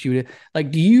 whatever issue?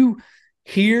 Like, do you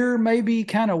hear maybe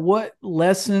kind of what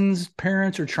lessons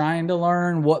parents are trying to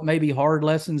learn, what maybe hard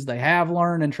lessons they have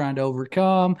learned and trying to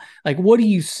overcome? Like, what do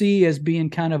you see as being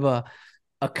kind of a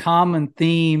common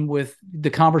theme with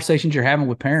the conversations you're having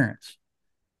with parents?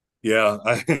 yeah.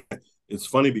 It's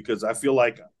funny because I feel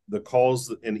like the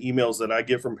calls and emails that I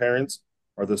get from parents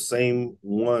are the same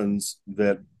ones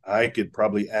that I could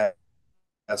probably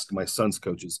ask my son's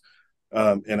coaches.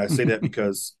 And I say that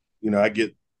because, I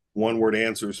get one word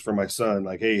answers from my son,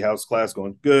 like, hey, how's class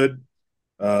going? Good.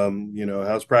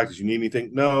 How's practice? You need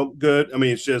anything? No, good. I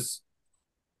mean, it's just,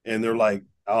 and they're like,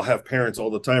 I'll have parents all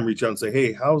the time reach out and say,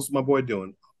 hey, how's my boy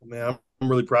doing? Oh, man, I'm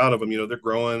really proud of them. They're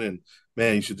growing, and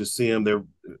man, you should just see them. They're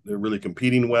really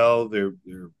competing well. They're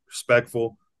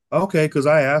respectful. Okay, because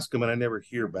I ask them and I never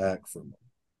hear back from them.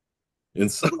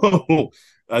 And so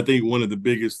I think one of the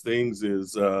biggest things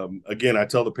is, again, I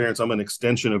tell the parents I'm an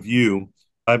extension of you.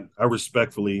 I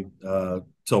respectfully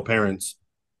tell parents,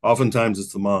 oftentimes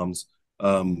it's the moms,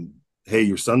 hey,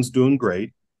 your son's doing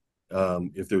great.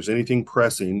 If there's anything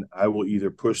pressing, I will either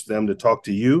push them to talk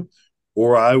to you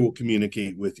or I will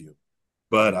communicate with you.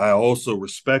 But I also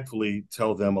respectfully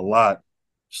tell them a lot.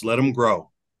 Just let them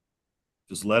grow.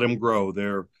 Just let them grow.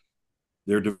 They're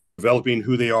developing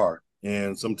who they are,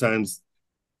 and sometimes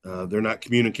they're not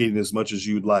communicating as much as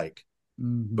you'd like.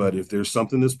 Mm-hmm. But if there's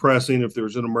something that's pressing, if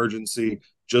there's an emergency,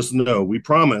 just know we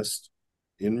promised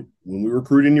when we were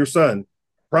recruiting your son,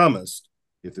 promised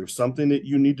if there's something that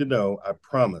you need to know, I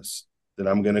promise that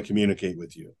I'm going to communicate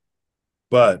with you.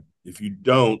 But if you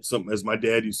don't, as my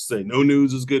dad used to say, no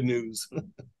news is good news.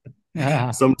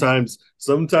 Ah, sometimes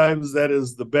that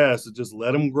is the best. To just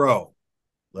let them grow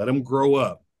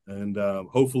up, and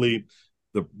hopefully,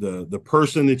 the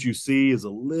person that you see is a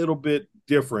little bit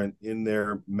different in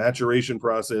their maturation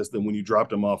process than when you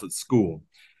dropped them off at school.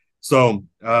 So,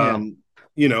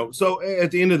 yeah. so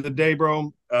at the end of the day,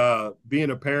 bro,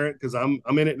 being a parent, because I'm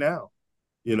in it now.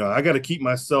 I got to keep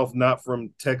myself not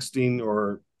from texting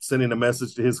or sending a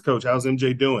message to his coach. How's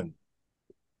MJ doing?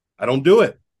 I don't do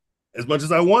it as much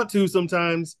as I want to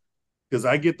sometimes because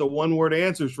I get the one word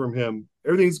answers from him.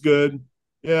 Everything's good.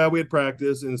 Yeah, we had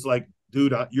practice. And it's like,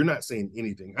 dude, you're not saying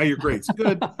anything. How your grades?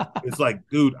 Good. It's like,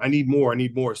 dude, I need more. I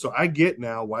need more. So I get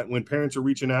now why when parents are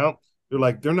reaching out, they're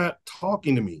like, they're not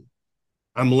talking to me.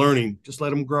 I'm learning. Just let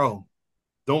them grow.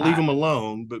 Don't leave I them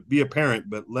alone, but be a parent,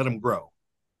 but let them grow.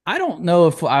 I don't know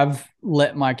if I've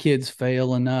let my kids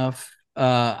fail enough.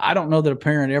 I don't know that a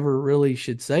parent ever really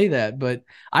should say that, but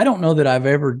I don't know that I've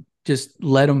ever just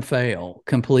let them fail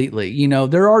completely.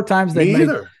 There are times they've Me made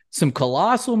either. some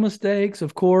colossal mistakes,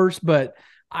 of course, but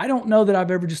I don't know that I've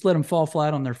ever just let them fall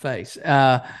flat on their face.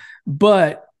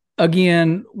 But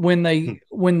again, when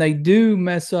they do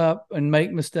mess up and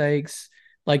make mistakes,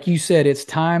 like you said, it's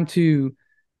time to,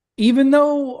 even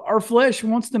though our flesh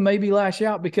wants to maybe lash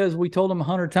out because we told them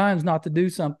 100 times not to do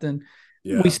something,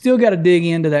 we Yeah. still got to dig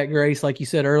into that grace, like you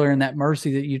said earlier, and that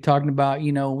mercy that you're talking about.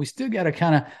 We still got to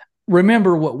kind of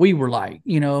remember what we were like,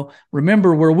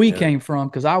 remember where we Yeah. came from.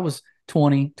 Cause I was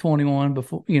 20, 21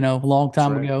 before, a long That's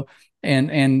time right. ago.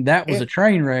 And that was And, a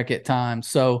train wreck at times.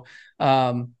 So,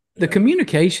 the yeah.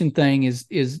 communication thing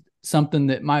is something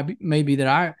that might be, maybe that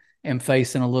I am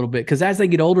facing a little bit. Cause as they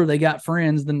get older, they got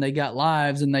friends, then they got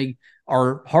lives, and they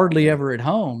are hardly Yeah. ever at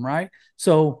home. Right.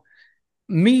 So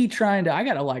me I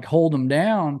got to like hold them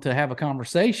down to have a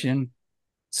conversation.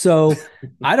 So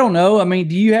I don't know. I mean,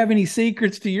 do you have any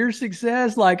secrets to your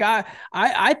success? Like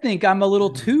I think I'm a little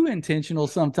too intentional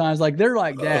sometimes. Like they're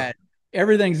like, Uh, Dad,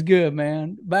 everything's good,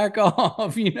 man. Back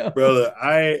off.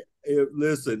 brother,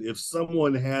 Listen, if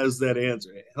someone has that answer,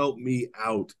 help me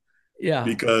out, Yeah.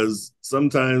 because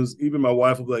sometimes even my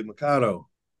wife will be like, Mikado,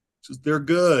 just they're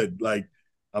good. Like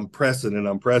I'm pressing and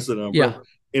I'm pressing and I'm pressing. Yeah.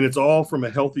 And it's all from a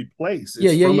healthy place.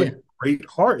 Yeah. It's Yeah. from a Yeah. great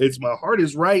heart. It's my heart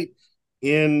is right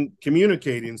in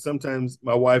communicating. Sometimes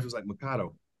my wife is like,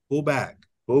 Mikado, pull back,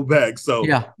 pull back. So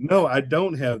Yeah. no, I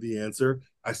don't have the answer.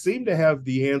 I seem to have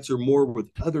the answer more with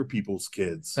other people's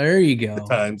kids There you at go.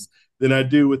 times than I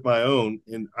do with my own.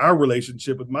 And our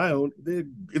relationship with my own,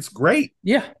 it's great.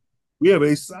 Yeah. We have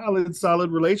a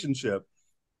solid relationship.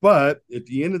 But at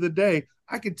the end of the day,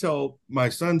 I could tell my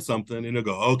son something and he'll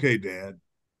go, okay, dad.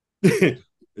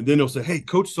 And then they'll say, hey,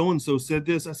 coach so and so said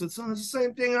this. I said, son, it's the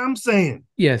same thing I'm saying,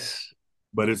 Yes.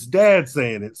 but it's dad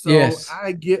saying it. So Yes.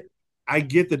 I get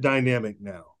the dynamic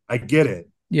now. I get it.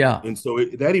 Yeah. And so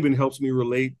that even helps me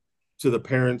relate to the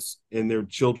parents and their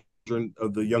children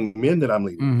of the young men that I'm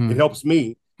leading. It Mm-hmm. helps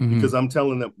me Mm-hmm. because I'm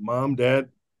telling them, mom, dad,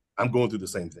 I'm going through the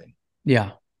same thing.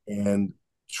 Yeah. And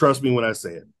trust me when I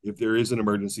say it. If there is an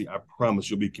emergency, I promise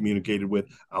you'll be communicated with.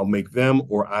 I'll make them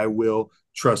or I will.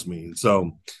 Trust me. And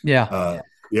so, Yeah. uh,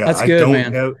 yeah, That's good,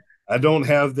 man. I don't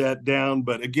have that down.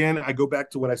 But again, I go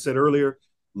back to what I said earlier: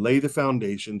 lay the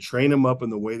foundation, train them up in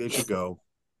the way they should go,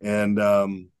 and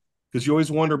because you always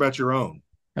wonder about your own.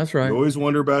 That's You right. always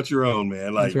wonder about your own,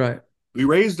 man. That's Like right. we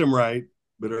raised them right,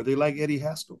 but are they like Eddie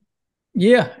Haskell?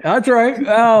 Yeah, that's right.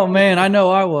 Oh man, I know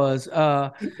I was.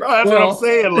 Bro, that's what I'm Well,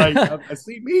 saying. Like I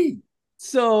see me.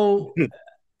 so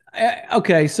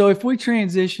okay, so if we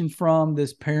transition from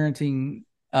this parenting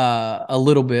a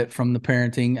little bit from the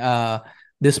parenting,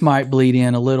 this might bleed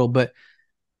in a little, but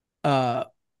uh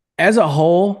as a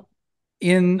whole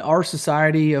in our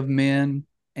society of men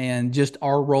and just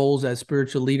our roles as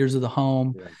spiritual leaders of the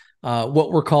home, Yeah.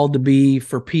 what we're called to be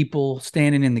for people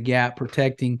standing in the gap,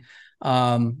 protecting,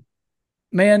 um,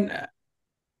 man,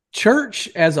 church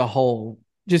as a whole,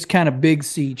 just kind of big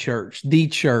C church, the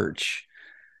church.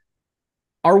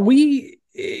 Are we,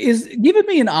 is giving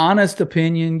me an honest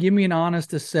opinion, give me an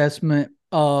honest assessment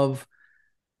of,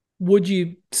 would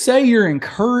you say you're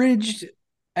encouraged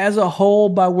as a whole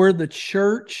by where the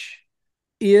church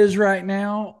is right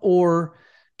now? Or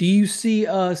do you see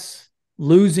us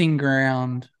losing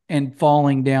ground and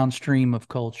falling downstream of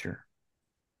culture?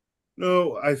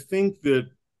 No, I think that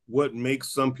what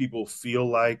makes some people feel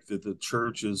like that the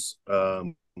church is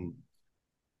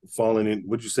falling in,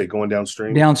 would you say going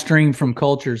downstream? Downstream from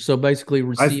culture. So basically I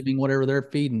receiving whatever they're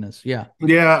feeding us. Yeah.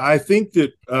 Yeah, I think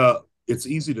that it's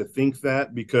easy to think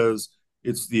that because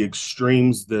it's the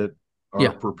extremes that are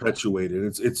Yeah. perpetuated.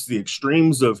 It's the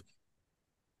extremes of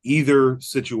either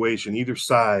situation, either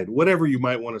side, whatever you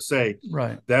might want to say.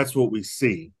 Right. That's what we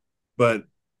see. But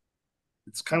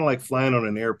it's kind of like flying on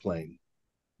an airplane.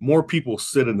 More people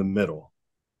sit in the middle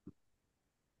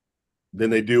than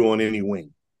they do on any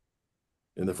wing.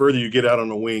 And the further you get out on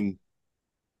the wing,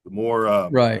 the more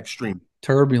Right. extreme.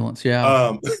 Turbulence. Yeah.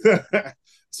 Um,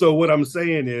 so what I'm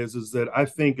saying is that I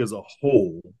think as a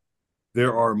whole,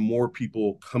 there are more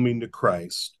people coming to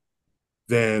Christ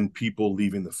than people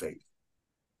leaving the faith.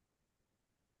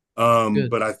 Good.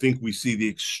 But I think we see the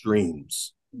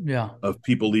extremes Yeah. of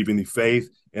people leaving the faith,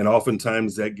 and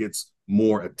oftentimes that gets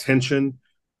more attention,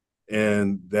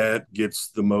 and that gets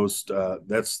the most.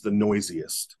 That's the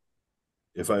noisiest,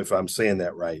 if I'm saying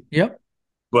that right. Yep.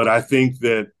 But I think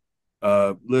that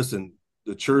listen,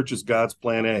 the church is God's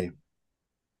plan A.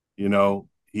 You know,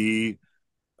 He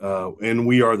and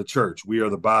we are the church. We are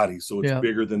the body, so it's Yeah.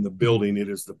 bigger than the Mhm. building. It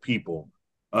is the people.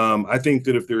 I think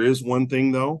that if there is one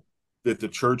thing though that the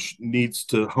church needs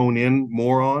to hone in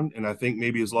more on, and I think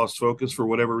maybe has lost focus for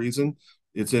whatever reason,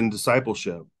 it's in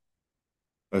discipleship.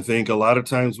 I think a lot of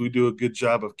times we do a good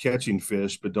job of catching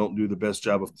fish, but don't do the best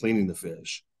job of cleaning the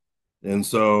fish. And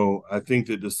so I think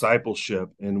that discipleship,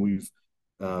 and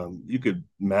you could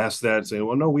mask that and say,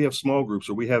 well, no, we have small groups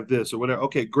or we have this or whatever.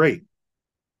 Okay, great.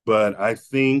 But I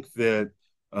think that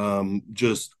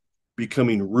just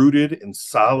becoming rooted and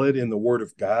solid in the Word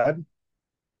of God,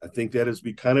 I think that has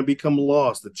kind of become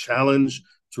lost. The challenge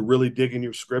to really dig in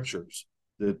your scriptures,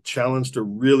 the challenge to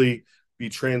really be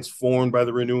transformed by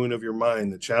the renewing of your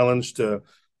mind, the challenge to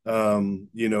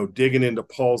digging into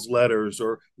Paul's letters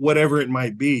or whatever it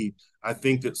might be. I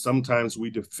think that sometimes we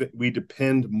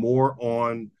depend more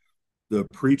on the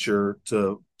preacher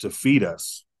to feed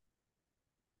us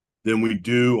than we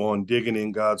do on digging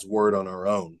in God's word on our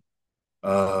own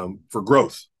for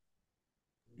growth.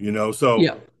 So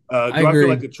Yeah. I do I feel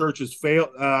like agree. the church has failed?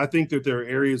 I think that there are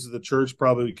areas of the church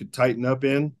probably could tighten up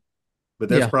in, but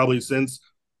that's Yeah. probably since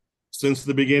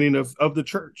the beginning of the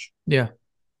church, Yeah.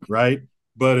 right?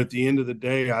 But at the end of the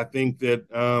day, I think that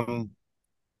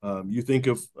You think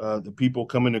of the people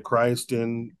coming to Christ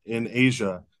in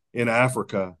Asia, in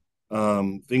Africa,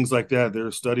 things like that. There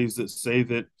are studies that say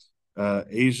that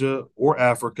Asia or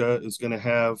Africa is going to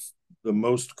have the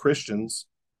most Christians,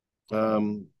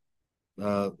 um,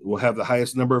 will have the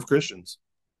highest number of Christians,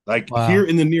 like here Wow.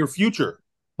 in the near future.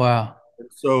 Wow.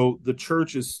 So the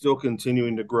church is still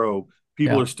continuing to grow.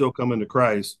 People Yeah. are still coming to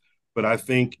Christ, but I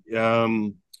think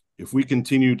if we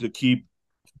continue to keep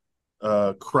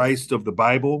Christ of the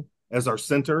Bible as our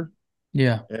center,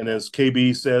 Yeah. and as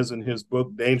KB says in his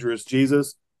book, Dangerous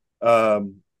Jesus,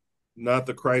 um, not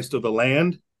the Christ of the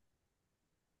land,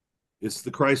 it's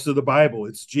the Christ of the Bible.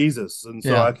 It's Jesus. And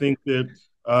so I Yeah. think that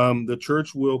the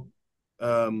church will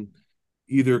um,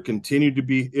 either continue to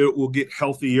be, it will get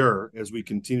healthier as we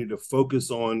continue to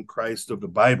focus on Christ of the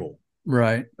Bible,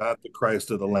 Right. not the Christ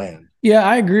of the land. Yeah,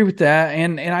 I agree with that.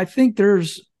 And I think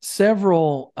there's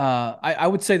several I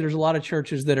would say there's a lot of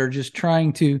churches that are just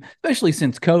trying to, especially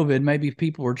since COVID, maybe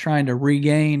people are trying to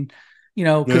regain,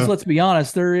 because Yeah. let's be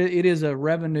honest, it is a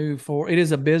revenue for it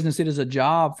is a business, it is a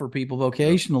job for people Yeah.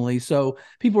 vocationally. So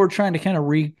people are trying to kind of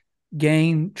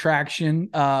regain traction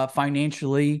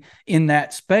financially in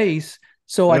that space.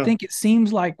 So I Yeah. think it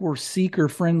seems like we're seeker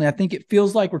friendly. I think it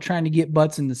feels like we're trying to get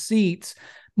butts in the seats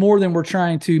more than we're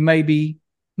trying to maybe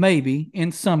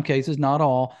in some cases, not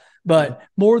all, Yeah. but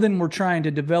more than we're trying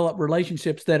to develop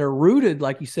relationships that are rooted,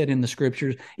 like you said, in the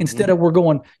scriptures, instead Mm-hmm. of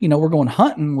we're going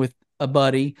hunting with a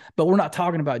buddy, but we're not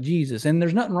talking about Jesus. And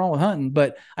there's nothing wrong with hunting,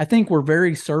 but I think we're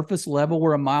very surface level.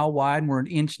 We're a mile wide and we're an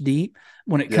inch deep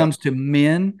when it Yeah. comes to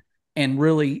men and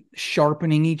really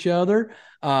sharpening each other.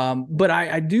 But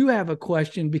I do have a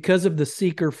question because of the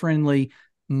seeker friendly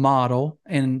model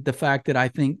and the fact that I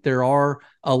think there are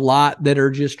a lot that are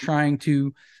just trying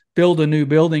to build a new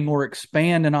building or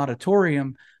expand an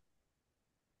auditorium.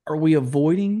 Are we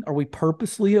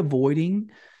purposely avoiding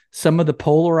some of the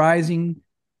polarizing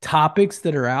topics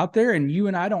that are out there? And you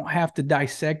and I don't have to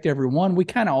dissect every one. We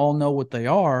kind of all know what they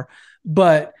are,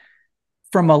 but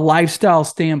from a lifestyle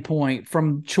standpoint,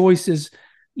 from choices,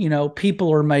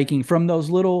 people are making, from those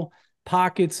little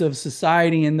pockets of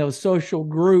society and those social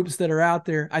groups that are out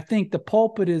there, I think the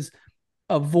pulpit is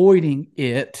avoiding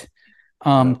it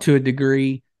Yeah. to a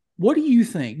degree. What do you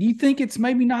think? Do you think it's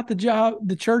maybe not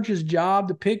the church's job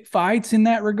to pick fights in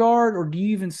that regard, or do you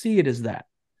even see it as that?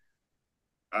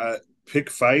 I pick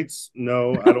fights.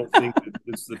 No, I don't think that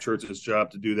it's the church's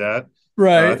job to do that. I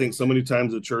Right. think so many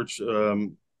times the church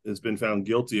has been found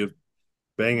guilty of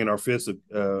banging our fists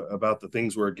about the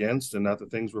things we're against and not the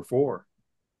things we're for.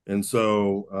 And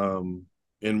so,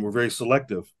 and we're very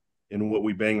selective in what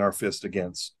we bang our fist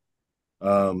against.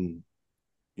 Um,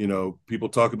 people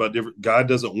talk about different, God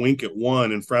doesn't wink at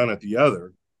one and frown at the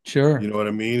other. You Sure. know what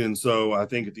I mean? And so I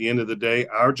think at the end of the day,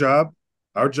 our job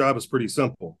is pretty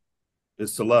simple.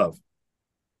 It's to love.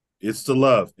 It's to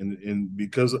love. And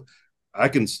because I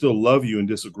can still love you and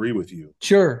disagree with you.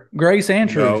 Sure. Grace and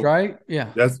You truth, know, right?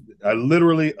 Yeah. I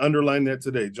literally underlined that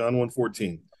today, John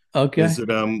 1:14. Is Okay.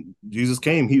 that Jesus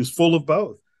came, he was full of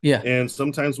both. Yeah. And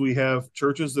sometimes we have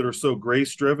churches that are so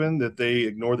grace driven that they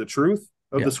ignore the truth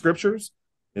of the Yeah. scriptures.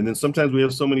 And then sometimes we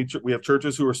have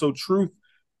churches who are so truth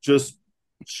just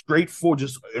straightforward,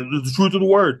 just the truth of the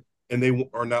word, and they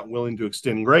are not willing to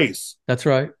extend grace. That's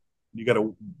right. You got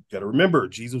to remember,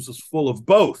 Jesus was full of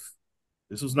both.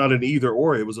 This was not an either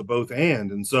or; it was a both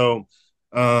and so,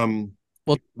 um,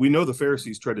 Well, we know the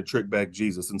Pharisees tried to trick back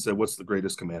Jesus and said, "What's the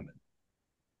greatest commandment?"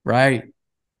 right.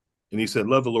 And he said,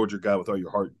 "Love the Lord your God with all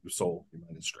your heart, your soul, your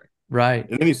mind, and strength." Right.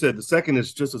 And then he said, "The second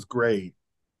is just as great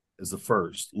as the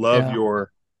first. Love Yeah.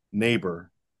 your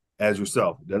neighbor as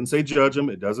yourself." It doesn't say judge them.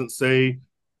 It doesn't say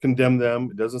condemn them.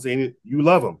 It doesn't say anything. You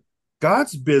love them.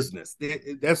 God's business.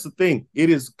 That's the thing. It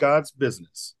is God's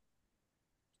business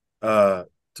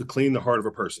to clean the heart of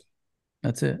a person.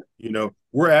 That's it.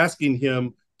 We're asking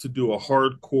him to do a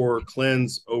hardcore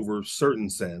cleanse over certain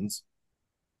sins,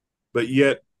 but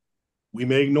yet we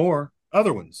may ignore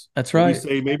other ones That's that we right.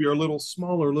 say maybe are a little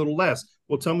smaller, a little less.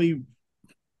 Well, tell me,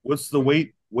 what's the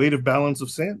weight of balance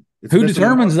of sin? It's Who missing the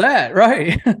determines mark. that?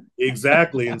 Right.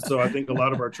 Exactly. And so I think a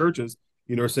lot of our churches,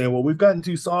 are saying, well, we've gotten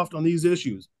too soft on these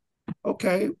issues.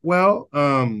 Okay, well,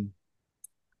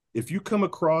 if you come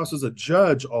across as a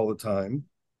judge all the time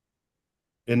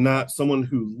and not someone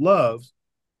who loves,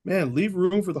 man, leave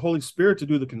room for the Holy Spirit to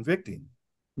do the convicting.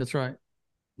 That's right.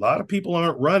 A lot of people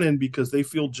aren't running because they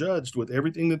feel judged with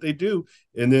everything that they do.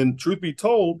 And then, truth be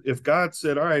told, if God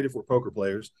said, all right, if we're poker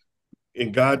players,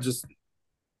 and God just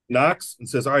knocks and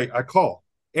says, all right, I call,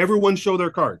 everyone show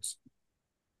their cards.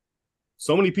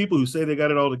 so many people who say they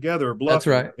got it all together are That's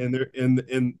bluffing, right.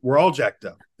 and we're all jacked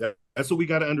up. That's what we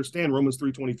got to understand. Romans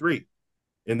 3:23,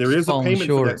 and there Just is a falling payment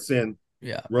for that short. sin.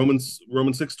 Yeah. Romans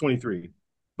 6:23,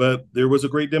 but there was a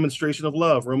great demonstration of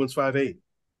love. Romans 5:8,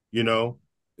 you know,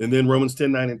 and then Romans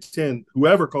 10:9 and 10.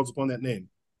 Whoever calls upon that name,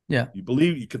 Yeah. you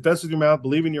believe, you confess with your mouth,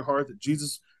 believe in your heart that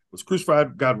Jesus was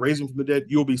crucified, God raised him from the dead,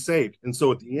 you'll be saved. And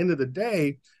so at the end of the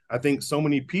day, I think so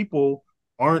many people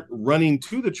aren't running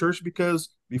to the church because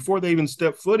before they even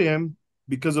step foot in,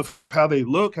 because of how they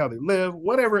look, how they live,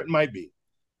 whatever it might be,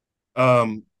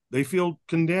 they feel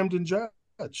condemned and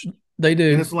judged. They And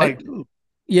do. it's like, dude,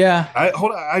 Yeah.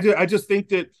 I just think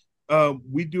that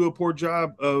we do a poor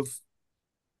job of.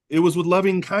 It was with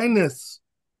loving kindness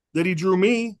that he drew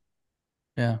me.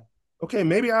 Yeah. Okay,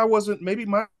 maybe I wasn't, maybe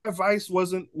my advice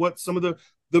wasn't what some of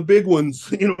the big ones,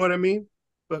 you know what I mean?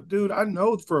 But dude, I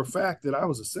know for a fact that I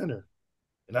was a sinner,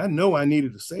 and I know I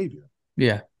needed a savior,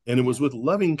 Yeah. and it was with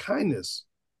loving kindness.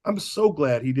 I'm so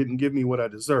glad he didn't give me what I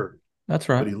deserved, That's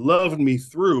but right. he loved me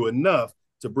through enough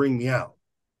to bring me out.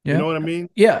 You Yeah. know what I mean?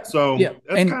 Yeah. So Yeah.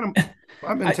 that's And kind of my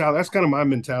I, mentality. That's kind of my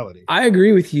mentality. I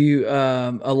agree with you.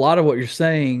 A lot of what you're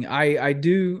saying. I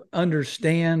do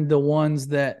understand the ones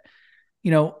that,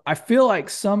 I feel like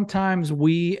sometimes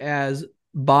we as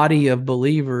body of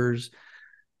believers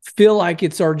feel like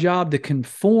it's our job to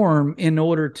conform in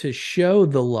order to show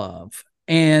the love.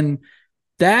 And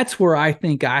that's where I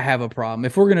think I have a problem.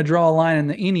 If we're going to draw a line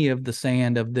in any of the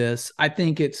sand of this, I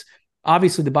think it's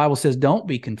obviously the Bible says don't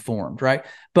be conformed, right?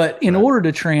 But in Right. order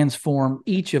to transform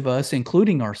each of us,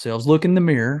 including ourselves, look in the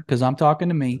mirror because I'm talking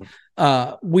to me.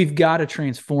 We've got to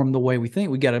transform the way we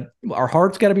think. We got to, our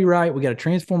heart's got to be right. We got to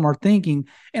transform our thinking.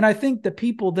 And I think the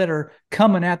people that are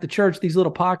coming at the church, these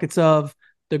little pockets of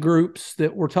the groups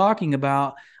that we're talking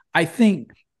about, I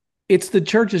think it's the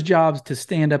church's job to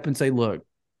stand up and say, look,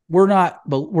 we're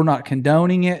not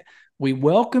condoning it. We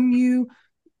welcome you.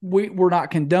 We're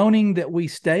not condoning that we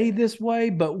stay this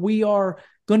way, but we are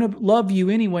going to love you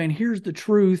anyway. And here's the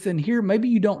truth. And here, maybe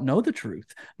you don't know the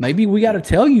truth. Maybe we got to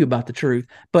tell you about the truth.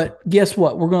 But guess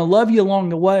what? We're going to love you along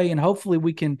the way, and hopefully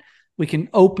we can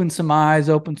open some eyes,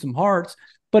 open some hearts.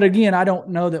 But again, I don't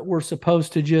know that we're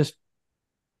supposed to just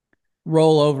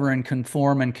roll over and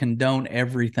conform and condone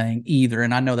everything either.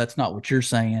 And I know that's not what you're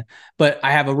saying, but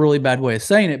I have a really bad way of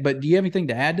saying it. But do you have anything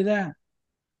to add to that?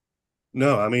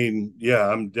 No, I mean, yeah,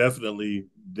 I'm definitely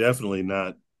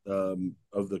not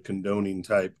of the condoning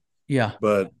type, Yeah.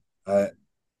 but I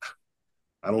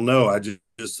I don't know. I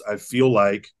just I feel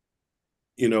like,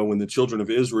 when the children of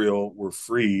Israel were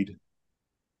freed,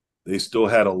 they still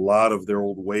had a lot of their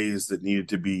old ways that needed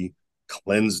to be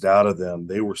cleansed out of them.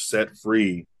 They were set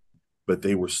free, but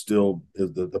they were still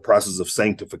the process of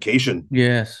sanctification,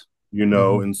 Yes. and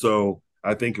Mm-hmm. so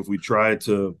I think if we try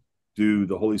to do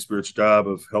the Holy Spirit's job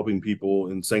of helping people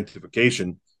in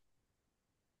sanctification,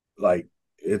 like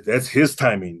that's his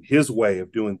timing, his way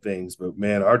of doing things. But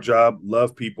man, our job,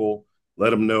 love people, let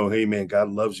them know, hey man, God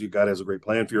loves you, God has a great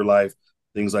plan for your life,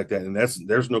 things like that. And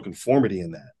there's no conformity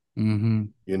in that.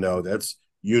 Mm-hmm. That's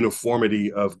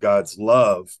uniformity of God's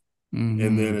love. And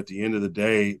then Mm-hmm. at the end of the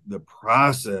day, the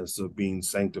process of being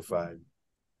sanctified,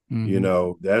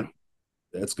 Mm-hmm.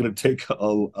 that's going to take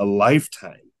a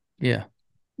lifetime. Yeah.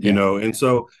 Yeah. And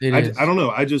so It I is. don't know.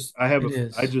 I It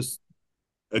is. just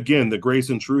again, the grace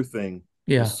and truth thing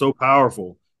Yeah. is so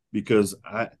powerful because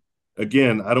I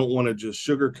don't want to just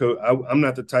sugarcoat. I'm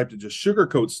not the type to just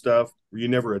sugarcoat stuff where you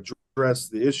never address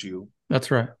the issue,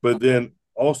 That's right. but then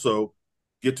also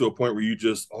get to a point where you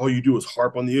just all you do is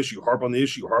harp on the issue, harp on the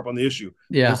issue, harp on the issue,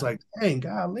 and it's Yeah. like, dang,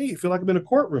 golly, I feel like I'm in a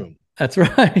courtroom. That's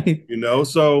right.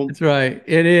 So That's right.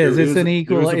 It is. It's an there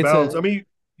equal, is a balance. I mean,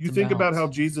 you it's a think about how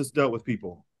balance. Jesus dealt with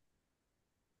people.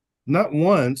 Not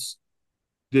once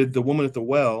did the woman at the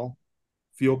well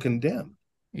feel condemned.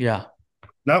 Yeah.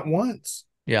 Not once.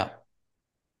 Yeah.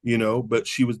 But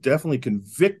she was definitely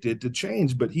convicted to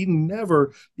change. But he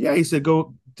never, yeah, he said,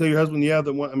 go tell your husband, yeah,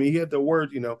 the one, I mean, he had the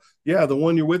word, yeah, the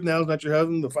one you're with now is not your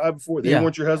husband. The five before, they Yeah.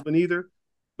 weren't your husband either.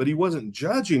 But he wasn't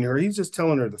judging her. He's just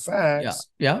telling her the Yeah. facts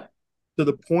Yeah. to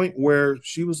the point where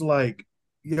she was like,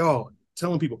 yo,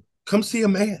 telling people, come see a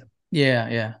man Yeah.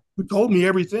 Yeah. who told me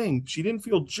everything. She didn't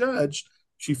feel judged.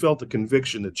 She felt the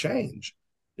conviction to change.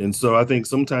 And so I think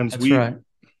sometimes That's we right.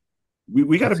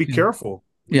 we got to That's be good. careful.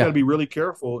 We got to Yeah. be really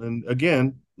careful. And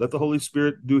again, let the Holy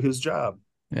Spirit do his job.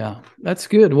 Yeah. That's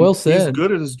good. Well He's said.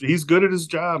 good at his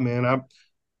job, man.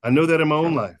 I know that in my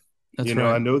own life. That's I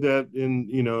right. know that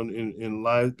in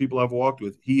live people I've walked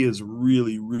with, he is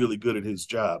really, really good at his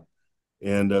job.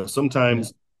 And Yeah.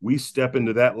 sometimes we step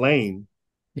into that lane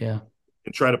Yeah.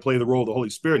 and try to play the role of the Holy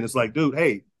Spirit. And it's like, dude,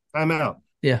 hey, time out.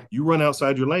 Yeah. You run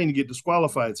outside your lane, you get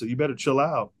disqualified. So you better chill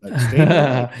out. Like, stay in your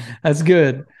lane. That's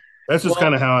good. That's just Well,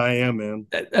 kind of how I am, man.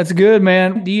 that's good,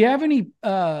 man. Do you have any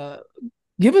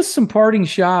give us some parting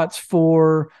shots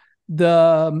for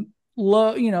the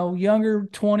younger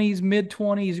 20s, mid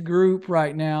 20s group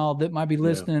right now that might be Yeah.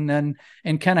 listening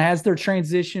and kind of has their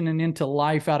transition and into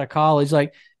life out of college.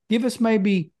 Like, give us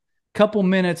maybe a couple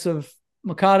minutes of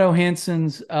Mikado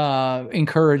Hinson's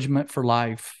encouragement for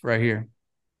life right here.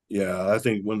 Yeah. I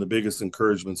think one of the biggest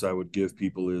encouragements I would give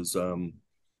people is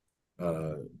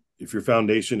uh, if your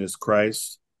foundation is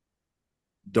Christ,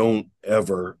 don't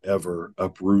ever, ever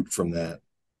uproot from that.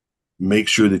 Make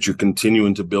sure that you're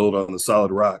continuing to build on the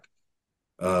solid rock.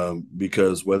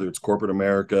 Because whether it's corporate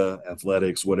America,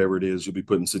 athletics, whatever it is, you'll be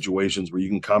put in situations where you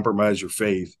can compromise your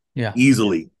faith Yeah.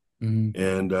 easily. Mm-hmm.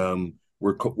 And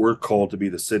we're called to be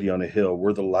the city on a hill.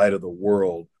 We're the light of the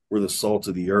world. We're the salt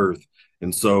of the earth.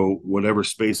 And so, whatever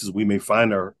spaces we may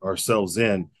find ourselves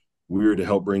in, we're to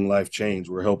help bring life change.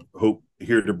 We're hope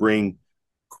here to bring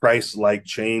Christ-like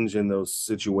change in those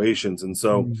situations. And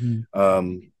so,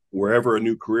 Mm-hmm. wherever a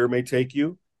new career may take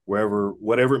you, whatever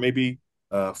it may be,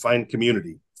 find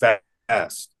community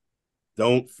fast.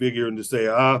 Don't figure and just say,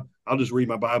 I'll just read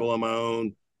my Bible on my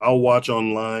own. I'll watch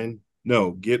online.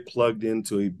 No, get plugged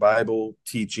into a Bible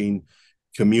teaching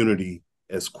community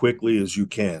as quickly as you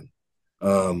can,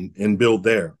 and build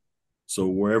there. So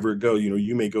wherever it go,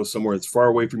 you may go somewhere that's far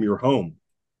away from your home.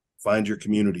 Find your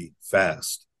community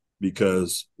fast,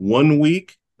 because 1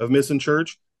 week of missing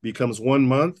church becomes 1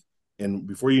 month. And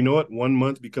before you know it, 1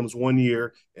 month becomes 1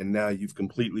 year. And now you've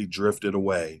completely drifted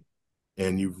away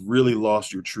and you've really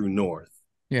lost your true north.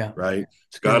 Yeah. Right.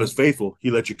 It's God good. is faithful. He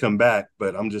let you come back.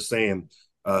 But I'm just saying,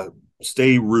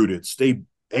 stay rooted, stay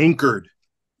anchored.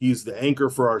 He's the anchor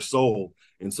for our soul.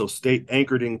 And so stay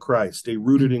anchored in Christ, stay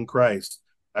rooted in Christ.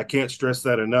 I can't stress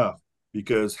that enough,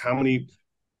 because how many,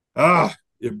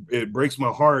 it breaks my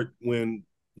heart when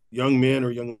young men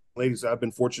or young ladies I've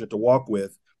been fortunate to walk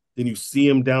with, then you see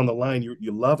them down the line,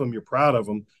 you love them, you're proud of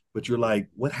them, but you're like,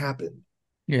 what happened?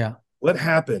 Yeah. What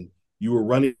happened? You were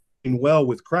running well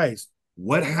with Christ.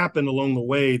 What happened along the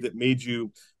way that made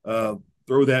you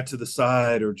throw that to the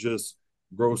side, or just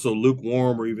grow so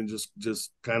lukewarm, or even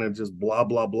just kind of just blah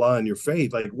blah blah in your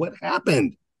faith? Like, what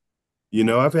happened?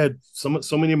 I've had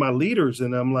so many of my leaders,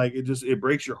 and I'm like, it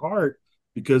breaks your heart,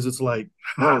 because it's like,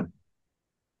 I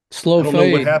Slow don't know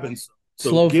what fade. happens. So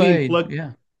Slow getting fade. plugged,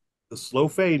 Yeah. the slow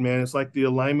fade, man. It's like the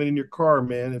alignment in your car,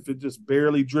 man. If it just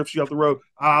barely drifts you off the road,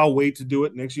 I'll wait to do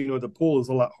it. Next thing you know, the pull is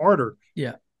a lot harder.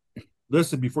 Yeah.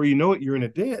 Listen, before you know it, you're in a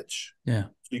ditch. Yeah.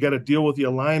 So you got to deal with the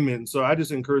alignment. And so I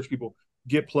just encourage people,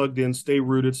 get plugged in, stay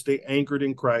rooted, stay anchored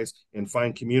in Christ, and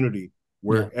find community Yeah.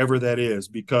 wherever that is,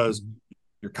 because Mhm.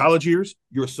 your college years,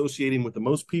 you're associating with the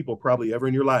most people probably ever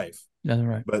in your life. That's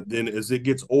right. But then as it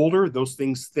gets older, those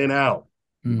things thin out.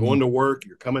 You're Mm-hmm. going to work,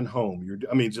 you're coming home.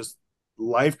 Just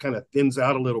life kind of thins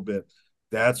out a little bit.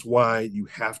 That's why you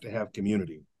have to have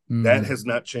community. That Mm-hmm. has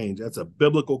not changed. That's a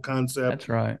biblical concept. That's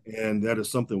right. And that is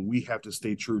something we have to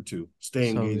stay true to,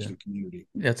 stay So engaged good. in community.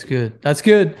 That's good. That's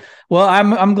good. Well,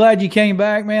 I'm glad you came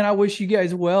back, man. I wish you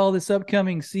guys well this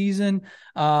upcoming season.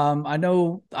 I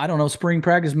don't know, spring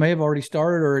practice may have already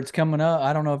started or it's coming up.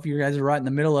 I don't know if you guys are right in the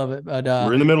middle of it, but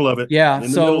We're in the middle of it. yeah. In the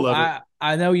middle So of it.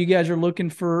 I know you guys are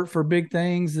looking for big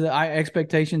things.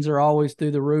 Expectations are always through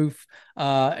the roof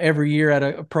every year at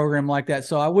a program like that.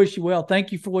 So I wish you well.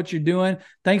 Thank you for what you're doing.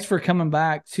 Thanks for coming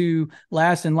back to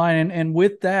Last in Line. And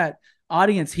with that,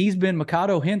 audience, he's been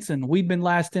Mikado Hinson. We've been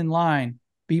Last in Line.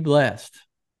 Be blessed.